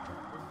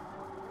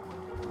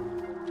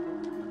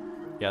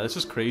 Yeah, this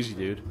is crazy,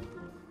 dude.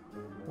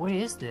 What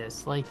is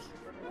this? Like...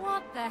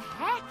 What the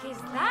heck is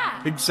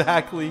that?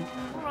 Exactly.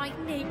 Right,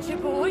 nature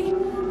boy.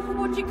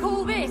 What do you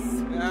call this?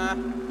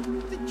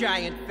 The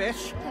giant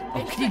fish.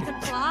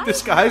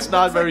 This guy's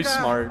not Looks very like,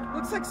 smart.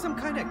 Looks like some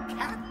kind of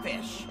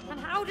catfish. And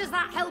how does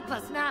that help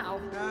us now?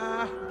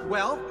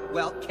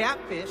 Well,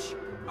 catfish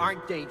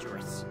aren't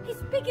dangerous.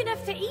 He's big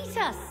enough to eat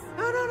us.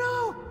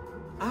 No.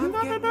 I'm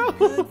getting a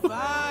good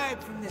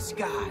vibe from this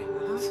guy.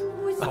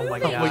 Oh my Oh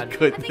god. my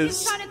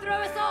goodness. Trying to throw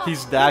us off.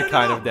 He's that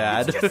kind of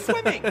dad. It's just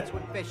swimming. That's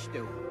what fish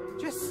do.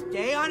 Just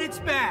stay on its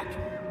back.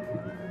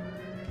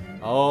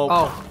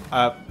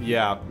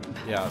 Yeah.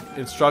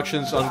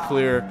 Instructions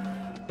unclear.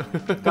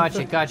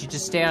 Gotcha.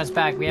 Just stay on his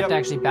back. We have to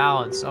actually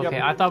balance. Okay,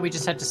 Yep. I thought we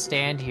just had to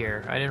stand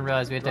here. I didn't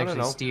realize we had to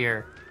actually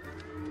steer.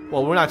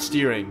 Well, we're not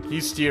steering.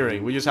 He's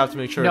steering. We just have to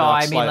make sure No, not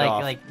I mean slide like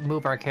off. like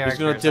move our characters.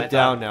 He's gonna dip I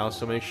down thought- now,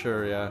 so make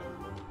sure, yeah.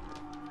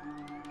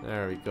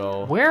 There we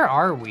go. Where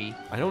are we?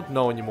 I don't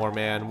know anymore,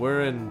 man.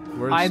 We're in...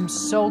 I'm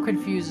so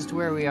confused as to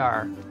where we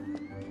are.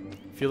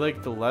 I feel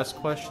like the less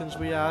questions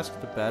we ask,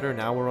 the better.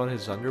 Now we're on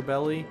his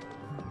underbelly.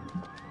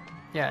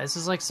 Yeah, this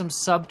is like some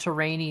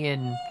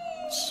subterranean...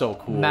 So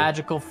cool.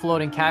 Magical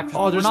floating captures.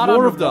 Oh, there's We're not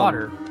more of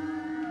underwater.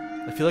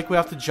 them. I feel like we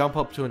have to jump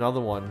up to another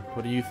one.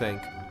 What do you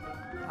think?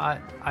 I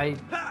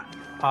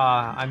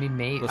mean,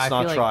 maybe. Let's I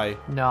not feel try.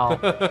 Like, no.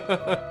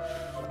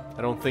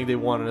 I don't think they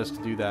wanted us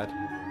to do that.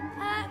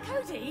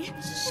 Cody,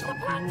 is the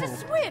plan to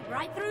swim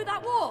right through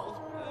that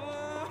wall?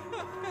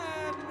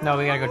 No,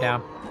 we gotta go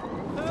down.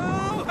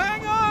 Oh,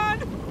 hang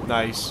on!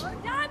 Nice.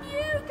 Damn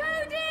you,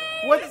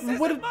 Cody!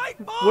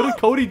 What did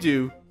Cody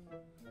do?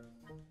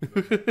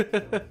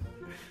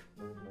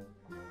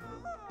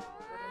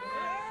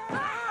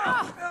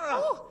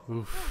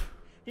 Oof.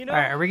 You know,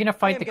 Alright, are we gonna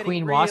fight the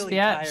queen wasp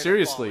yet?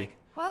 Seriously.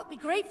 Well, be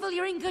grateful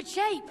you're in good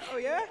shape. Oh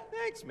yeah?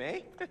 Thanks,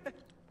 May.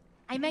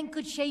 I meant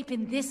good shape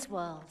in this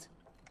world.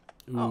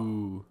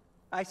 Ooh.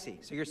 I see.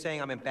 So you're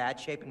saying I'm in bad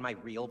shape in my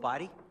real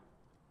body?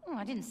 Oh,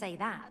 I didn't say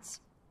that.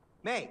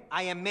 May,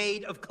 I am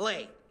made of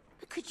clay.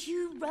 Could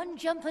you run,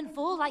 jump, and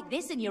fall like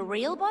this in your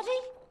real body?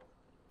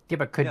 Yeah,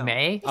 but could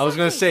May? I was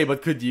gonna say,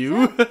 but could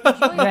you?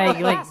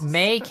 like,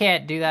 May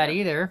can't do that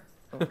either.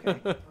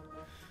 Okay.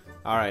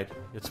 Alright,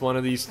 it's one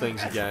of these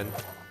things again.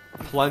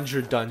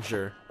 Plunger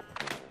Dunger.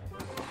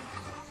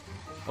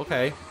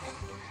 Okay.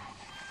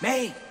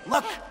 May,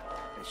 look!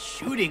 A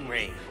shooting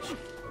range.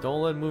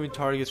 Don't let moving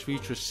targets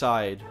reach your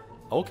side.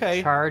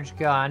 Okay. Charge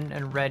gun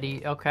and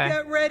ready. Okay.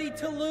 Get ready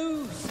to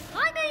lose.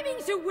 I'm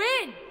aiming to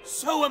win!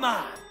 So am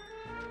I.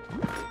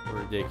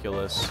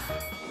 Ridiculous.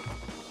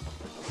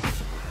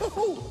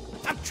 Woohoo!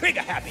 I'm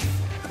trigger happy.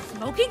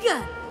 Smoking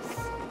guns!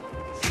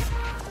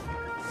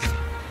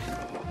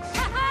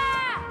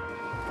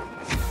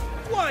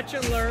 Watch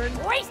and learn.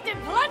 Wasting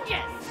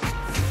plunges!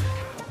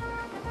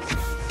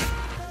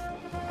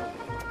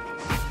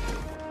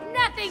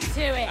 Nothing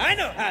to it! I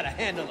know how to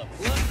handle a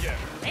plunger.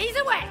 He's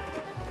away!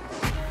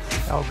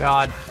 Oh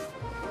god.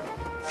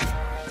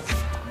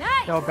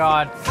 Nice! Oh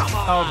god.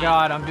 Oh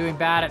god, I'm doing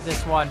bad at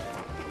this one.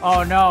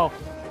 Oh no.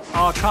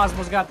 Oh,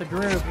 Cosmo's got the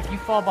groove. If you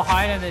fall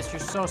behind in this, you're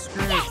so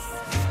screwed. Yes!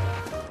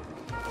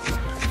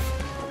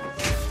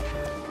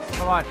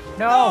 Come on.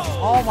 No!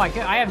 Oh my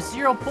god, I have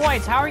 0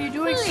 points. How are you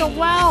doing so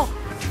well?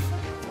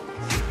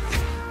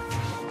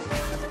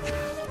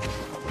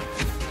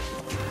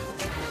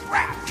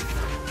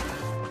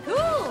 Cool!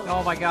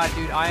 Oh my god,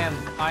 dude, I am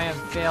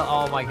fail.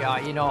 Oh my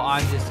god, you know,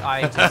 I'm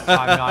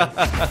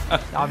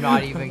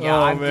not even. Yeah,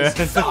 Oh, I'm man.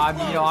 just, I'm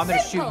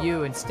gonna shoot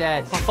you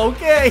instead.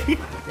 Okay.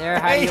 There,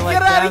 how Hey, do you like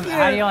get outta them? here.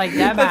 How do you like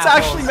them That's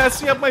apples? actually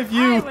messing up my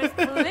view. I was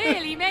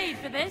clearly made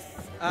for this.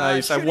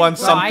 Nice, I won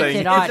Bro, I something.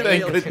 cannot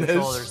Thank eat with goodness.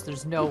 controllers.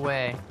 There's no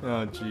way.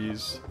 Oh,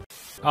 jeez.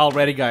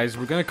 Alrighty, guys,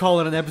 we're gonna call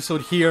it an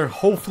episode here.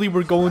 Hopefully,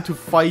 we're going to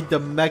fight the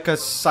Mecha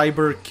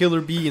Cyber Killer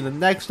Bee in the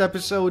next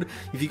episode.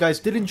 If you guys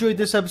did enjoy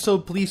this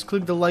episode, please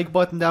click the like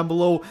button down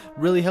below.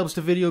 Really helps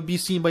the video be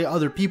seen by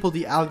other people.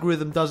 The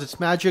algorithm does its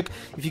magic.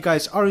 If you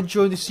guys are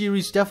enjoying the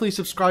series, definitely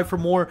subscribe for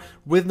more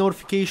with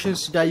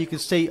notifications so that you can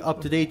stay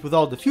up to date with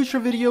all the future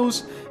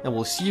videos. And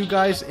we'll see you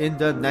guys in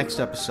the next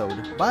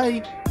episode.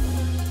 Bye!